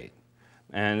real estate.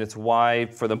 And it's why,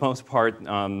 for the most part,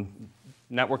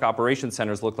 network operations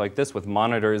centers look like this with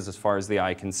monitors as far as the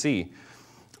eye can see.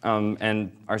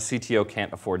 And our CTO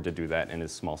can't afford to do that in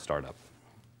his small startup.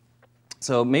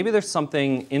 So maybe there's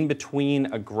something in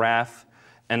between a graph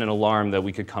and an alarm that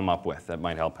we could come up with that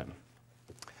might help him.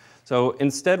 So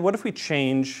instead, what if we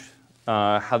change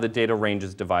how the data range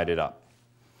is divided up?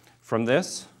 From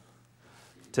this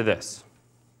to this.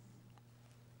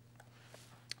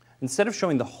 Instead of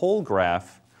showing the whole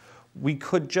graph, we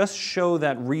could just show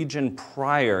that region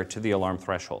prior to the alarm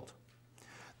threshold.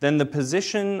 Then the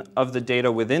position of the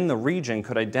data within the region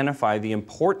could identify the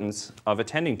importance of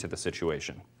attending to the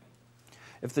situation.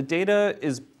 If the data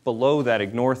is below that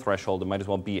ignore threshold, it might as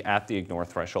well be at the ignore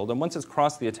threshold. And once it's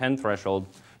crossed the attend threshold,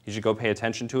 you should go pay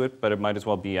attention to it, but it might as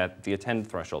well be at the attend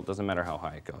threshold. Doesn't matter how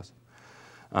high it goes.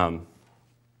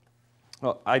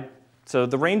 So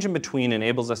the range in between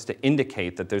enables us to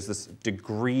indicate that there's this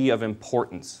degree of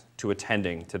importance to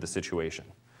attending to the situation.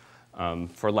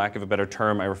 For lack of a better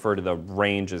term, I refer to the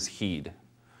range as heed.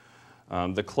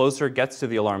 The closer it gets to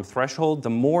the alarm threshold, the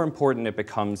more important it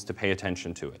becomes to pay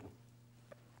attention to it.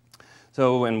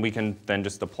 So, and we can then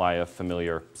just apply a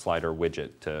familiar slider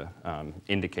widget to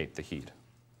indicate the heed.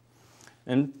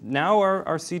 And now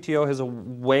our CTO has a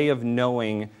way of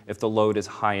knowing if the load is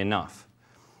high enough.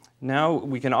 Now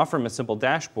we can offer him a simple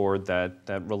dashboard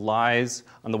that relies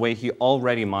on the way he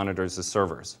already monitors his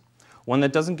servers. One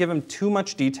that doesn't give him too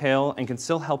much detail and can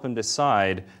still help him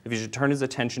decide if he should turn his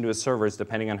attention to his servers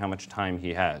depending on how much time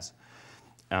he has.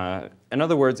 In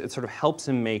other words, it sort of helps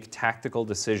him make tactical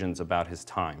decisions about his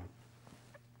time.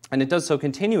 And it does so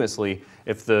continuously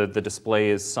if the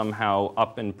display is somehow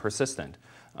up and persistent.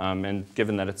 And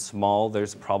given that it's small,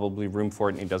 there's probably room for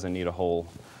it and he doesn't need a whole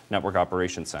network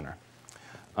operations center.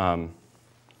 But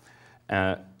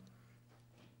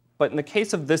in the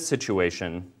case of this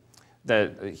situation,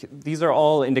 these are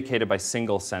all indicated by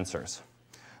single sensors.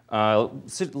 A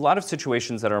lot of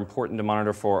situations that are important to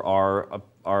monitor for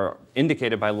are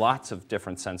indicated by lots of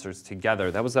different sensors together.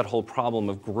 That was that whole problem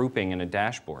of grouping in a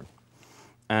dashboard.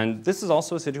 And this is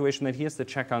also a situation that he has to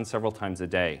check on several times a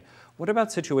day. What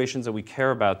about situations that we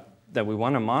care about, that we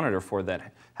want to monitor for,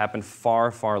 that happen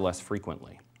far, far less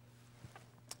frequently?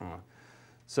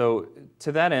 So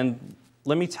to that end,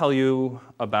 let me tell you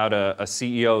about a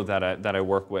CEO that I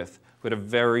work with who had a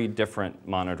very different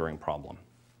monitoring problem.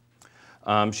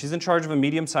 She's in charge of a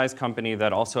medium-sized company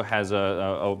that also has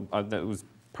that was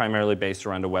primarily based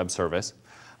around a web service.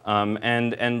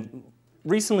 And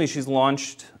recently she's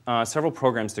launched several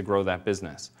programs to grow that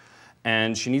business.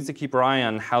 And she needs to keep her eye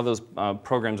on how those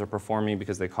programs are performing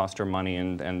because they cost her money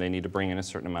and they need to bring in a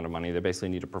certain amount of money. They basically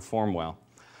need to perform well.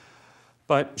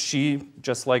 But she,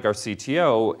 just like our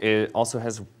CTO, it also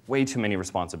has way too many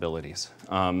responsibilities.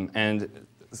 And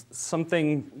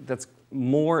something that's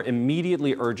more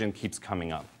immediately urgent keeps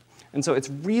coming up. And so it's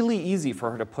really easy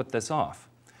for her to put this off.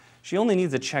 She only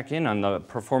needs to check in on the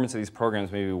performance of these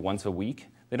programs maybe once a week.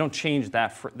 They don't change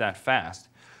that fast.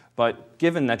 But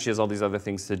given that she has all these other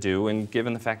things to do, and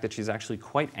given the fact that she's actually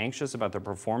quite anxious about their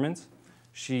performance,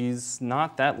 she's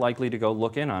not that likely to go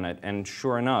look in on it. And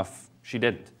sure enough, she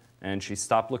didn't. And she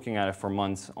stopped looking at it for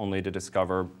months, only to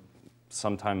discover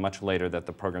sometime much later that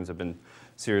the programs have been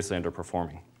seriously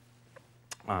underperforming.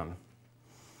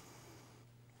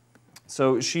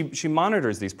 So she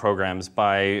monitors these programs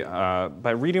by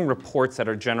reading reports that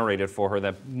are generated for her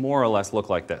that more or less look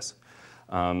like this.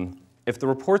 If the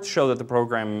reports show that the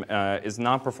program is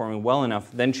not performing well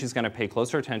enough, then she's going to pay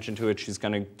closer attention to it. She's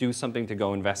going to do something to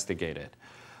go investigate it.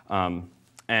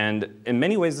 And in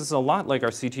many ways, this is a lot like our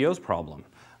CTO's problem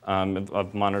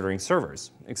of monitoring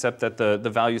servers, except that the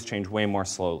values change way more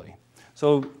slowly.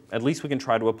 So at least we can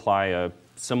try to apply a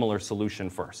similar solution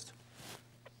first.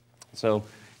 So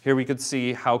here we could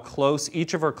see how close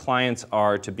each of our clients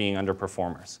are to being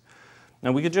underperformers.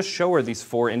 Now we could just show her these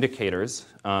 4 indicators,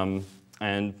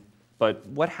 but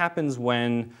what happens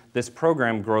when this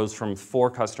program grows from 4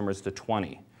 customers to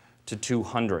 20 to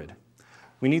 200?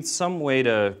 We need some way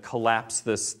to collapse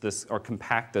this or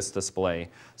compact this display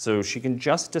so she can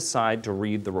just decide to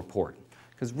read the report.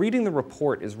 Because reading the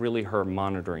report is really her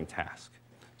monitoring task.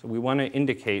 So we want to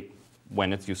indicate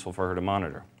when it's useful for her to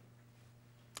monitor.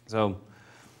 So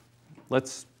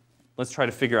let's try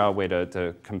to figure out a way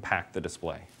to compact the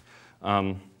display.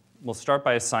 We'll start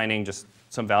by assigning just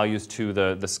some values to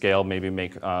the scale, maybe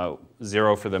make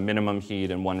 0 for the minimum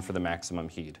heat and 1 for the maximum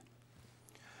heat.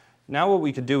 Now what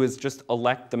we could do is just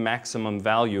elect the maximum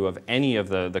value of any of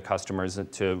the customers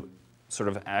to sort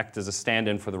of act as a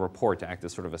stand-in for the report, to act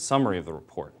as sort of a summary of the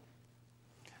report.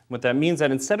 What that means is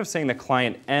that instead of saying that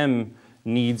client M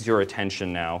needs your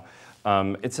attention now,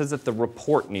 it says that the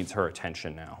report needs her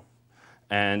attention now.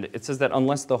 And it says that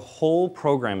unless the whole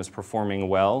program is performing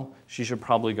well, she should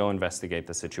probably go investigate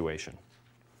the situation.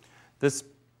 This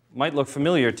might look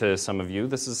familiar to some of you.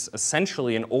 This is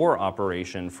essentially an OR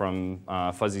operation from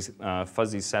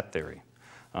fuzzy set theory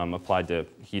applied to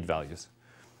heat values.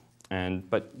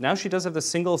 But now she does have the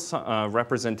single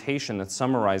representation that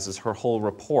summarizes her whole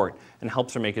report and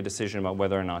helps her make a decision about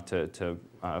whether or not to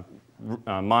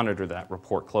monitor that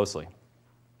report closely.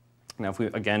 Now, if we,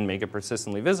 again, make it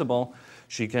persistently visible,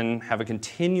 she can have a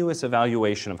continuous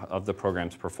evaluation of the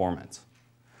program's performance.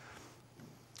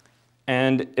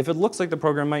 And if it looks like the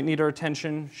program might need her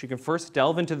attention, she can first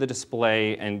delve into the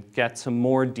display and get some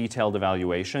more detailed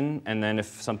evaluation. And then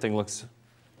if something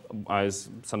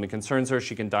something concerns her,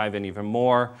 she can dive in even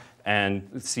more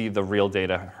and see the real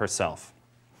data herself.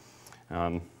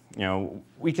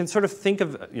 We can sort of think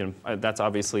of, that's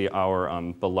obviously our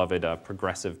beloved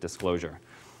progressive disclosure.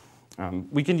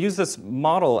 We can use this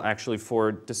model actually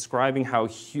for describing how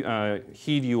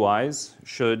HEAD UIs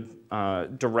should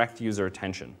direct user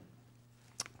attention.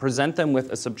 Present them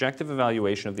with a subjective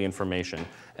evaluation of the information,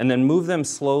 and then move them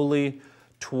slowly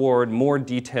toward more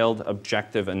detailed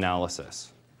objective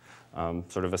analysis,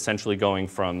 sort of essentially going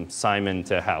from Simon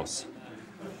to House.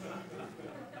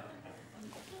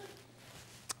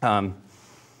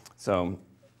 So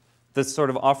this sort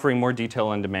of offering more detail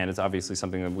on demand is obviously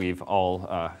something that we've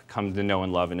all come to know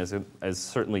and love, and is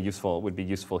certainly useful, would be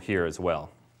useful here as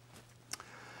well.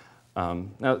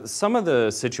 Now, some of the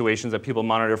situations that people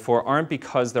monitor for aren't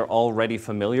because they're already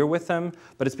familiar with them,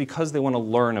 but it's because they want to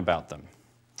learn about them.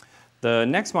 The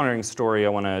next monitoring story I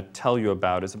want to tell you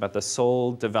about is about the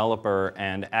sole developer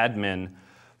and admin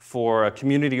for a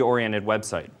community-oriented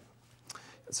website.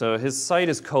 So his site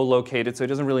is co-located, so he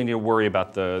doesn't really need to worry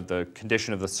about the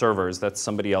condition of the servers. That's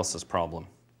somebody else's problem.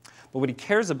 But what he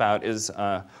cares about is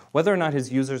whether or not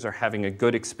his users are having a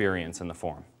good experience in the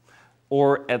forum,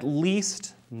 or at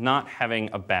least not having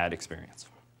a bad experience.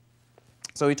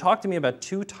 So he talked to me about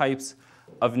 2 types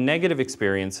of negative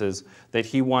experiences that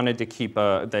he wanted to keep,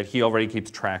 that he already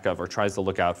keeps track of or tries to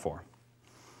look out for.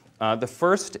 The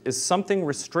first is something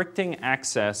restricting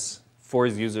access for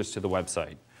his users to the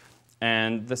website.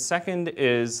 And the second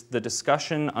is the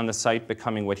discussion on the site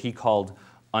becoming what he called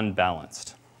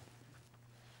unbalanced.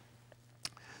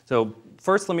 So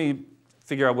first, let me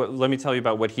tell you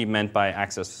about what he meant by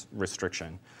access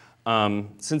restriction.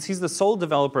 Since he's the sole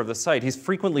developer of the site, he's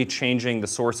frequently changing the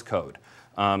source code.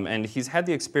 And he's had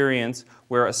the experience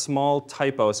where a small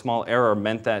typo, a small error,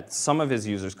 meant that some of his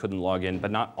users couldn't log in,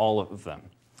 but not all of them.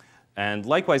 And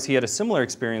likewise, he had a similar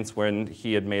experience when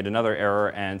he had made another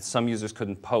error and some users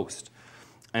couldn't post.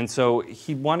 And so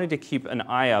he wanted to keep an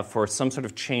eye out for some sort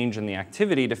of change in the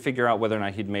activity to figure out whether or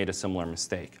not he'd made a similar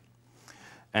mistake.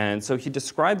 And so he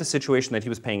described the situation that he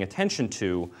was paying attention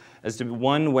to as to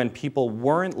one when people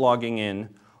weren't logging in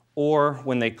or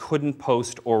when they couldn't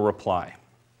post or reply.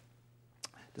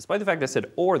 Despite the fact I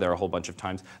said or there a whole bunch of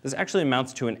times, this actually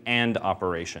amounts to an and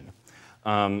operation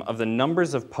of the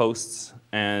numbers of posts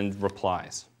and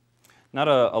replies. Not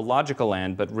a logical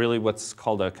and, but really what's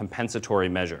called a compensatory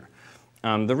measure.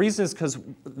 The reason is because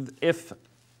if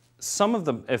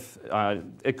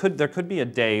there could be a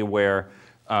day where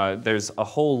there's a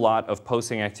whole lot of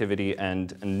posting activity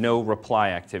and no reply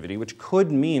activity, which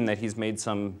could mean that he's made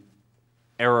some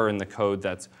error in the code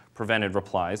that's prevented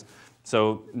replies.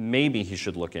 So maybe he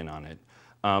should look in on it.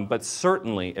 But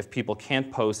certainly, if people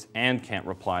can't post and can't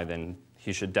reply, then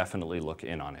he should definitely look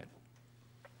in on it.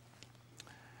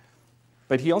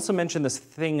 But he also mentioned this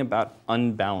thing about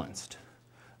unbalanced.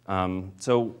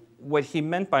 So what he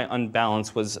meant by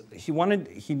unbalanced was he wanted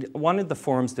the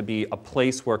forums to be a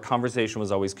place where conversation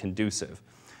was always conducive.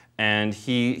 And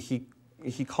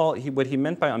what he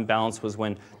meant by unbalanced was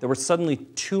when there were suddenly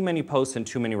too many posts and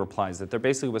too many replies, that there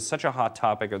basically was such a hot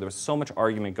topic or there was so much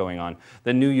argument going on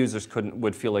that new users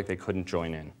would feel like they couldn't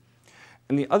join in.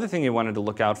 And the other thing he wanted to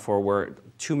look out for were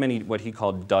too many what he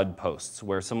called dud posts,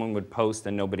 where someone would post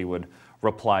and nobody would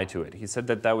reply to it. He said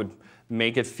that that would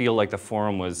make it feel like the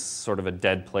forum was sort of a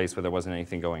dead place where there wasn't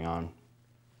anything going on.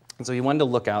 And so he wanted to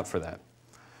look out for that.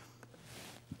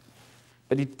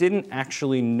 But he didn't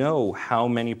actually know how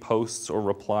many posts or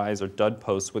replies or dud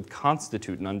posts would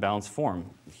constitute an unbalanced forum.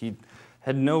 He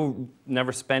had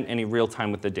never spent any real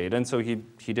time with the data, and so he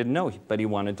didn't know, but he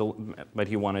wanted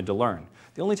to learn.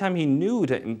 The only time he knew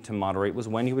to moderate was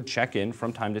when he would check in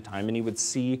from time to time and he would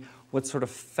see what sort of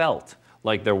felt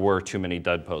like there were too many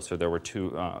dud posts or there were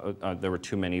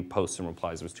too many posts and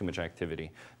replies, there was too much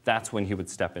activity. That's when he would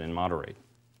step in and moderate.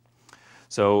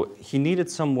 So he needed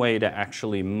some way to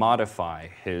actually modify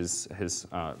his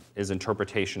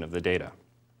interpretation of the data.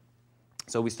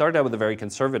 So we started out with a very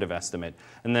conservative estimate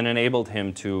and then enabled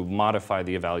him to modify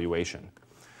the evaluation.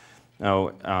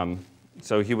 Now,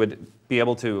 so he would be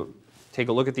able to take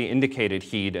a look at the indicated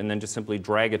heed and then just simply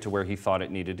drag it to where he thought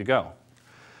it needed to go.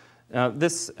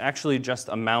 This actually just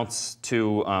amounts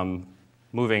to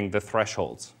moving the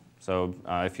thresholds. So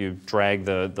if you drag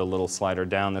the little slider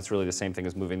down, that's really the same thing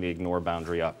as moving the ignore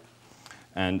boundary up.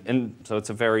 And so it's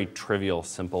a very trivial,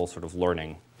 simple sort of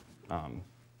learning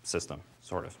system,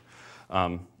 sort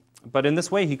of. But in this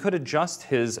way, he could adjust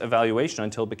his evaluation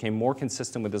until it became more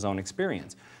consistent with his own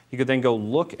experience. He could then go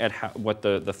look at what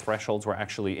the thresholds were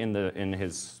actually in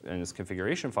his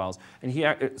configuration files, and he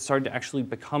started to actually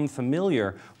become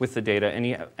familiar with the data.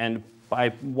 And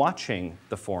by watching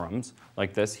the forums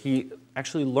like this, he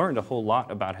actually learned a whole lot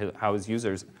about how his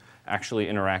users actually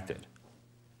interacted.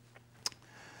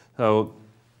 So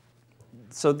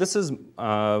this is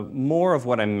more of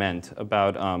what I meant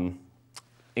about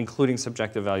including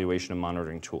subjective evaluation in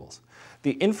monitoring tools.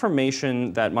 The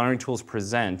information that monitoring tools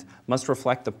present must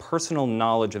reflect the personal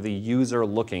knowledge of the user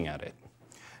looking at it.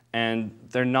 And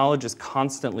their knowledge is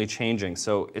constantly changing,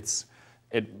 so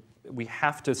we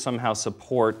have to somehow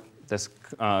support this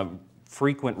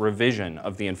frequent revision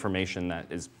of the information that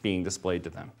is being displayed to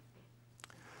them.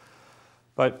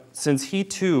 But since he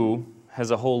too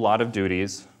has a whole lot of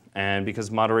duties, and because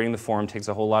moderating the forum takes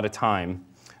a whole lot of time,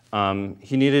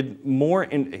 he needed more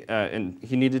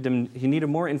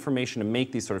information to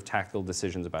make these sort of tactical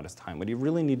decisions about his time. What he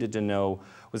really needed to know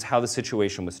was how the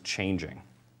situation was changing.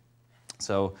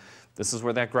 So this is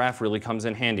where that graph really comes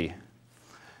in handy.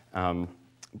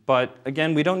 But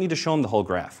again, we don't need to show him the whole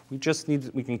graph. We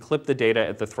can clip the data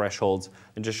at the thresholds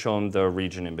and just show him the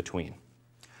region in between.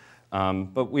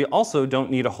 But we also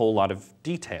don't need a whole lot of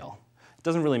detail. It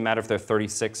doesn't really matter if there are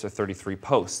 36 or 33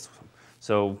 posts.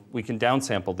 So we can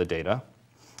downsample the data,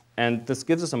 and this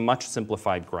gives us a much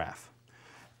simplified graph.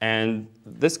 And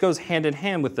this goes hand in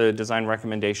hand with the design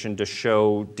recommendation to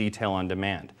show detail on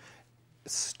demand.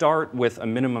 Start with a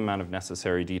minimum amount of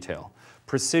necessary detail.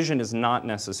 Precision is not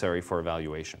necessary for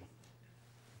evaluation.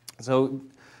 So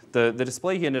the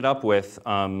display he ended up with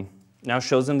now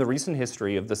shows him the recent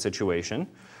history of the situation,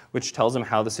 which tells him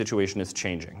how the situation is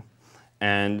changing.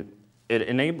 And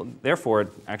therefore, it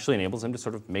actually enables him to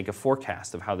sort of make a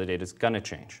forecast of how the data is going to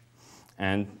change.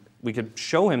 And we could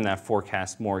show him that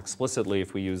forecast more explicitly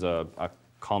if we use a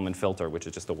Kalman filter, which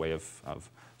is just a way of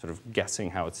sort of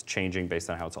guessing how it's changing based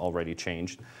on how it's already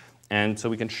changed. And so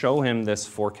we can show him this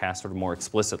forecast sort of more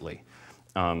explicitly.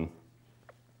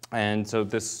 And so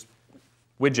this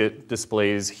widget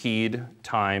displays heed,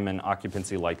 time, and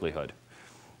occupancy likelihood.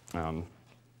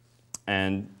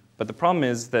 But the problem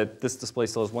is that this display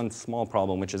still has one small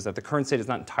problem, which is that the current state is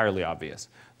not entirely obvious.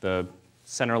 The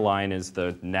center line is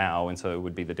the now, and so it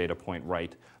would be the data point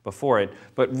right before it.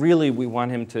 But really, we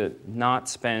want him to not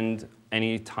spend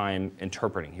any time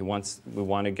interpreting. We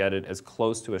want to get it as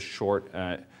close to as short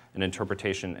an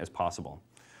interpretation as possible.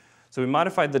 So we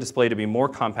modified the display to be more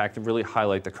compact and really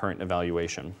highlight the current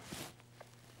evaluation.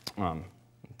 Let's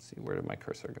see, where did my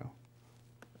cursor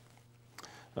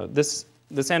go? This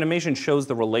animation shows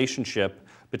the relationship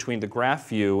between the graph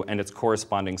view and its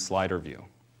corresponding slider view.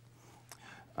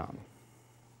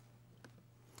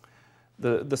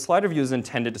 The slider view is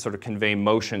intended to sort of convey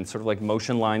motion, sort of like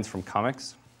motion lines from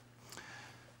comics.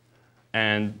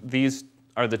 And these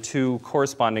are the two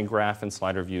corresponding graph and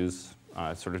slider views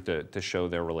sort of to show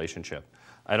their relationship.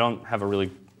 I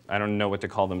don't know what to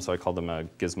call them, so I call them a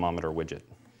gizmometer widget.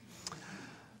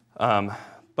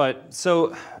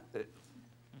 So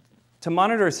to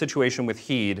monitor a situation with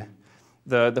heed,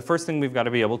 the first thing we've got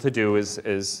to be able to do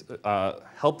is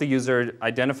help the user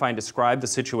identify and describe the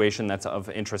situation that's of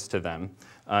interest to them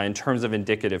in terms of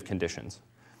indicative conditions.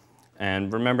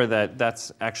 And remember that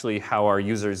that's actually how our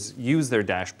users use their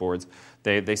dashboards.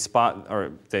 They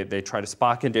try to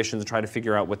spot conditions and try to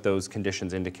figure out what those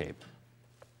conditions indicate.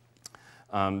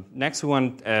 Next, we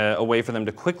want a way for them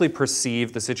to quickly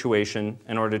perceive the situation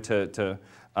in order to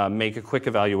make a quick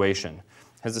evaluation.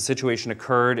 Has the situation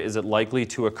occurred? Is it likely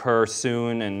to occur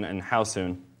soon, and how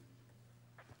soon?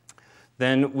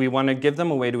 Then we want to give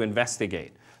them a way to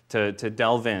investigate, to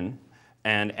delve in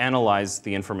and analyze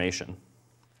the information.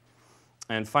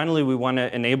 And finally, we want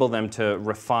to enable them to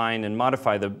refine and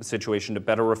modify the situation to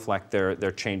better reflect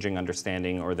their changing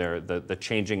understanding or the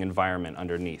changing environment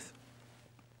underneath.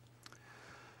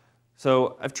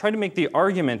 So I've tried to make the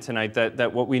argument tonight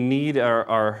that what we need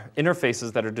are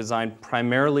interfaces that are designed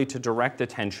primarily to direct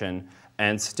attention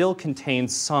and still contain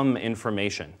some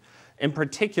information. In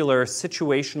particular,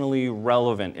 situationally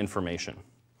relevant information.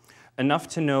 Enough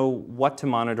to know what to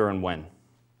monitor and when.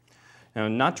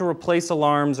 Not to replace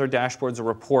alarms or dashboards or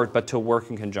report, but to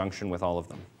work in conjunction with all of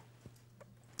them.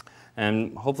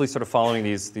 And hopefully sort of following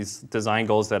these design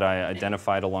goals that I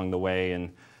identified along the way,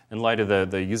 and in light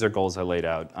of the user goals I laid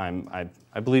out, I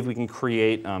believe we can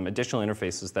create additional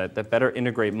interfaces that better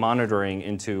integrate monitoring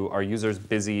into our users'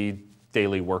 busy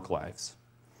daily work lives.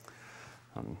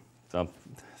 So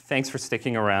thanks for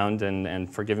sticking around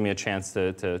and for giving me a chance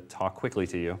to talk quickly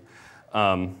to you.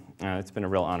 It's been a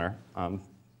real honor.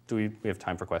 Do we have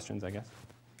time for questions, I guess?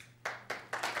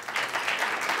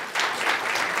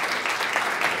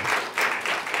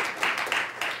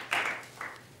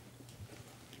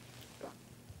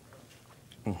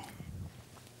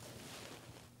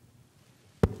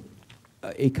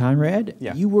 Hey, Conrad,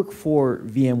 yeah. You work for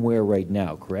VMware right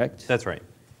now, correct? That's right.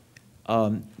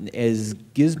 Is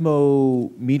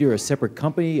Gizmo Meter a separate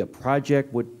company, a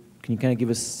project? What can you kind of give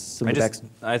us some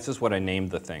It's just what I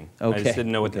named the thing. Okay. I just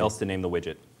didn't know what else to name the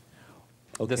widget.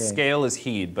 Okay. The scale is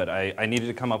heed, but I needed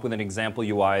to come up with an example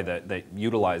UI that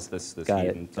utilized this heed,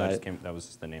 and so that was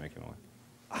just the name I came up with.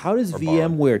 How does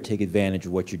VMware take advantage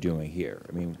of what you're doing here?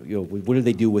 I mean, what do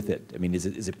they do with it? I mean, is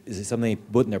it something they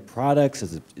put in their products?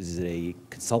 Is it a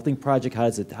consulting project? How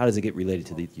does it get related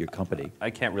to your company? I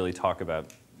can't really talk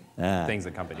about things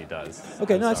the company does.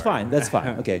 Okay, no, that's fine. That's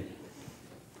fine. Okay.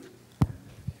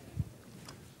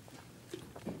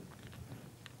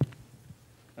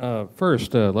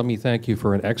 First, let me thank you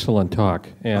for an excellent talk,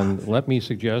 and let me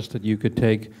suggest that you could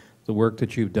take the work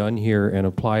that you've done here and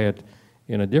apply it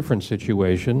in a different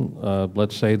situation.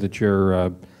 Let's say that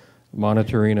you're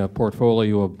monitoring a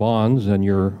portfolio of bonds and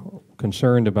you're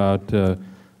concerned about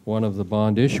one of the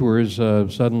bond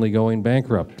issuers suddenly going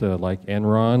bankrupt, like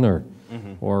Enron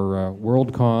or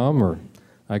WorldCom, or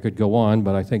I could go on,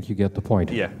 but I think you get the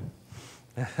point. Yeah,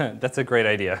 that's a great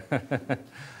idea.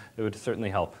 It would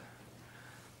certainly help.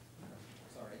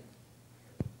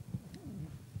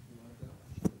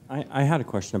 I had a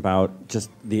question about just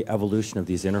the evolution of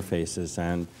these interfaces,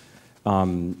 and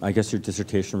I guess your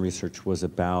dissertation research was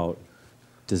about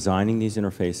designing these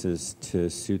interfaces to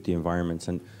suit the environments.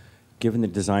 And given the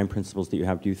design principles that you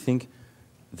have, do you think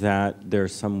that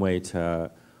there's some way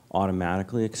to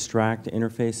automatically extract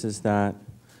interfaces that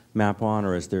map on,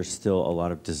 or is there still a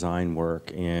lot of design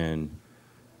work in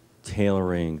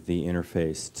tailoring the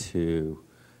interface to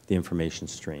the information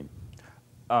stream?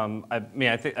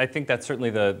 I think that's certainly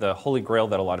the holy grail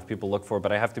that a lot of people look for,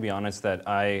 but I have to be honest that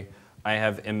I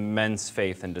have immense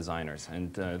faith in designers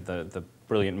and the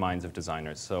brilliant minds of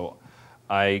designers. So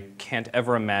I can't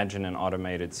ever imagine an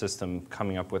automated system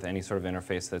coming up with any sort of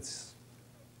interface that's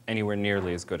anywhere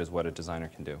nearly as good as what a designer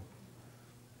can do.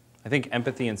 I think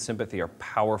empathy and sympathy are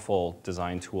powerful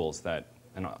design tools that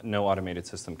no automated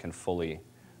system can fully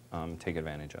take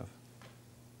advantage of.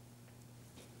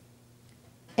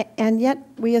 And yet,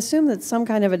 we assume that some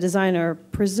kind of a designer,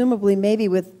 presumably maybe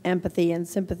with empathy and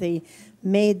sympathy,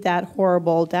 made that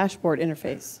horrible dashboard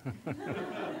interface.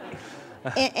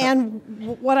 And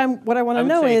what I want to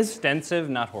know is extensive,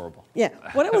 not horrible. Yeah,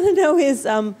 what I want to know is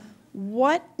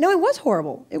what? No, it was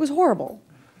horrible. It was horrible.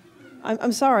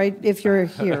 I'm sorry if you're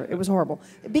here. It was horrible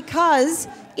because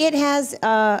it has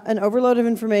an overload of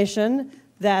information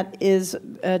that is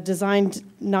designed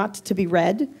not to be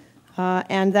read.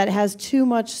 And that has too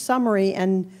much summary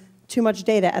and too much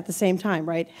data at the same time,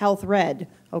 right? Health read.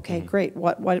 Okay, great.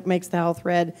 What makes the health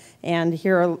read? And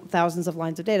here are thousands of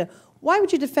lines of data. Why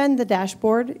would you defend the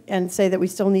dashboard and say that we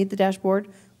still need the dashboard?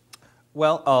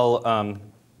 Well, I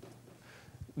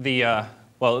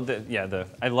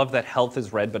love that health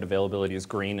is red but availability is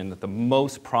green, and that the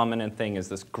most prominent thing is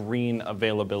this green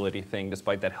availability thing,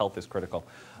 despite that health is critical.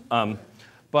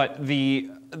 But the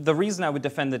reason I would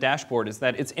defend the dashboard is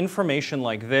that it's information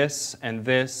like this and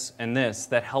this and this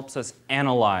that helps us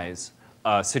analyze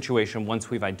a situation once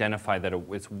we've identified that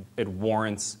it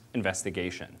warrants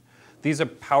investigation. These are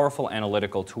powerful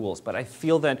analytical tools, but I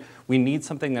feel that we need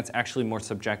something that's actually more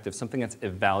subjective, something that's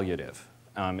evaluative,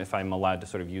 if I'm allowed to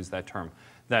sort of use that term.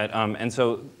 And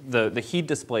so the HEAD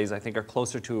displays, I think, are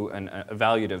closer to an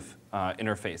evaluative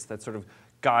interface that sort of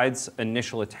guides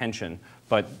initial attention,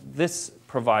 but this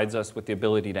provides us with the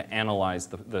ability to analyze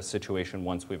the situation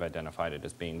once we've identified it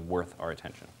as being worth our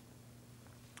attention.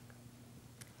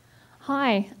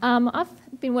 Hi,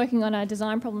 I've been working on a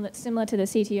design problem that's similar to the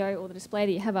CTO or the display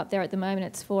that you have up there at the moment.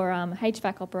 It's for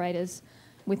HVAC operators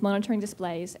with monitoring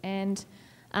displays, and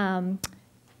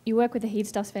you work with the HEAD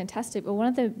stuff's fantastic, but one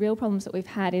of the real problems that we've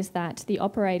had is that the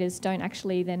operators don't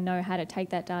actually then know how to take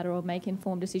that data or make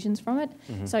informed decisions from it.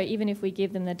 Mm-hmm. So even if we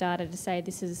give them the data to say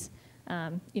this is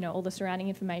all the surrounding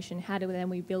information, how do then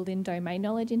we build in domain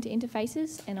knowledge into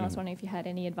interfaces? And I was wondering if you had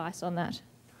any advice on that.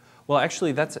 Well,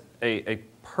 actually, that's a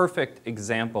perfect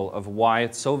example of why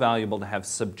it's so valuable to have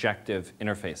subjective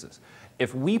interfaces.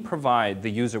 If we provide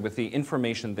the user with the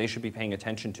information they should be paying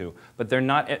attention to, but they're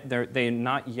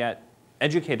not yet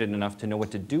educated enough to know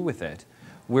what to do with it,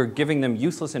 we're giving them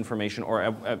useless information, or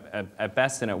at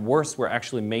best and at worst, we're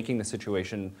actually making the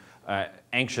situation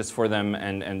anxious for them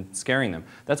and scaring them.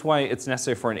 That's why it's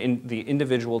necessary for the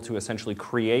individual to essentially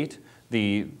create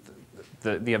the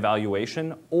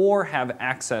evaluation or have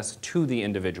access to the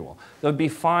individual. It would be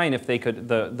fine if they could,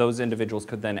 those individuals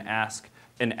could then ask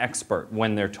an expert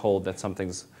when they're told that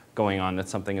something's going on, that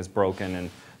something is broken, and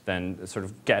then sort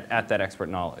of get at that expert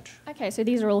knowledge. Okay, so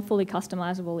these are all fully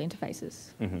customizable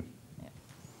interfaces. Mm-hmm. Yeah.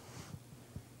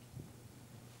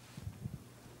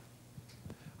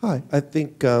 Hi, I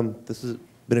think this has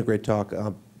been a great talk.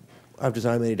 I've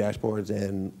designed many dashboards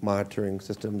and monitoring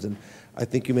systems, and I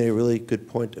think you made a really good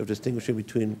point of distinguishing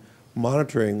between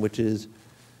monitoring, which is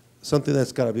something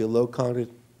that's got to be a low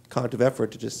cognitive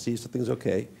effort to just see if something's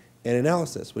okay, and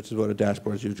analysis, which is what a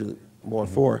dashboard is usually more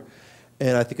for.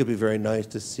 And I think it'd be very nice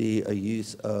to see a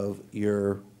use of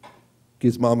your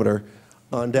gizmometer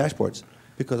on dashboards,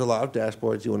 because a lot of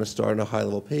dashboards, you want to start on a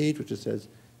high-level page, which just says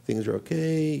things are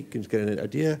okay, you can just get an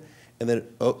idea, and then,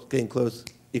 oh, it's getting close,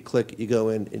 you click, you go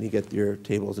in, and you get your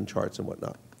tables and charts and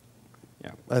whatnot.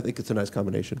 Yeah, I think it's a nice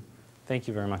combination. Thank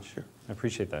you very much. Sure. I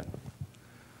appreciate that.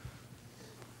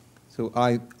 So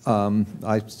I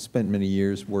spent many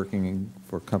years working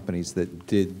for companies that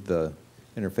did the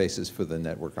interfaces for the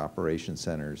network operation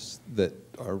centers that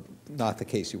are not the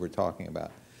case you were talking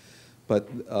about. But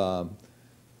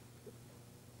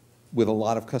with a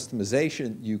lot of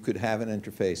customization, you could have an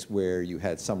interface where you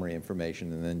had summary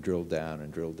information and then drill down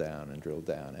and drill down and drill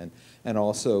down. And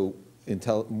also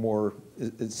more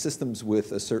systems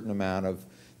with a certain amount of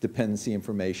dependency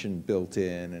information built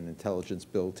in and intelligence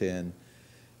built in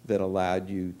that allowed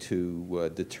you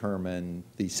to determine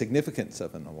the significance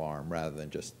of an alarm rather than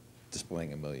just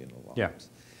displaying a million alarms. Yeah.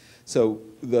 So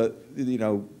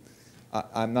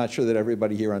I'm not sure that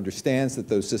everybody here understands that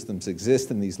those systems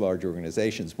exist in these large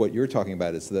organizations. What you're talking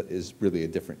about is really a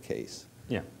different case.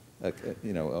 Yeah. A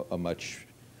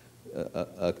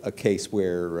case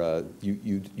where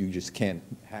you just can't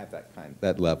have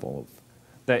that level of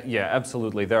Yeah,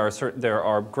 absolutely. There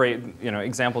are great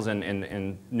examples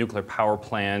in nuclear power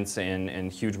plants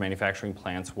and huge manufacturing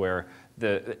plants where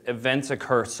the events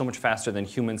occur so much faster than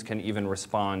humans can even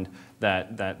respond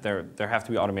that there have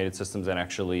to be automated systems that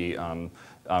actually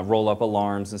roll up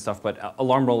alarms and stuff. But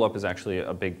alarm roll up is actually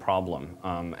a big problem.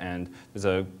 And there's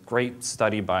a great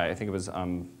study by, I think it was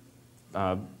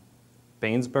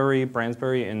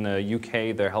Bransbury in the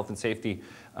UK, their health and safety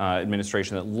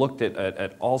administration, that looked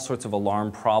at all sorts of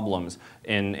alarm problems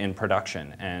in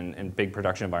production and in big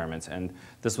production environments. And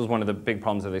this was one of the big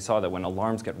problems that they saw, that when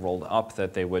alarms get rolled up,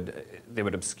 that they would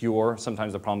obscure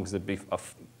sometimes the problem because there'd be a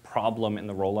problem in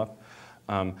the roll-up.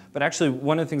 But actually,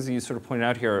 one of the things that you sort of pointed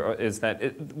out here is that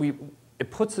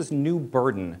it puts this new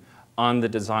burden on the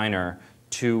designer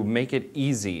to make it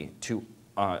easy to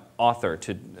author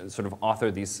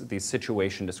these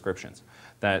situation descriptions.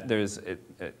 That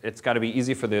it's got to be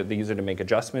easy for the user to make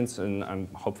adjustments, and I'm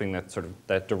hoping that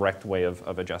that direct way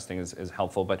of adjusting is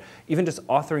helpful. But even just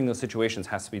authoring those situations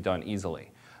has to be done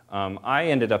easily. I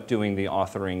ended up doing the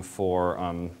authoring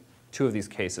for 2 of these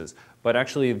cases, but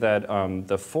actually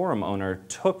the forum owner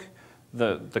took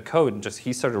the code and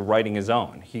he started writing his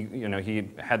own. He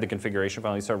had the configuration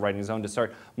file. He started writing his own to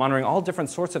start monitoring all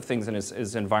different sorts of things in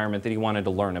his environment that he wanted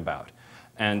to learn about.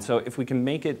 And so if we can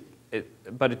make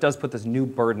but it does put this new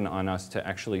burden on us to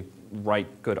actually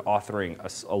write good authoring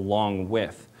along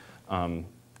with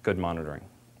good monitoring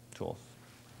tools.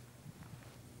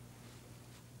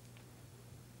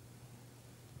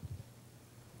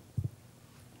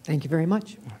 Thank you very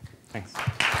much. Thanks.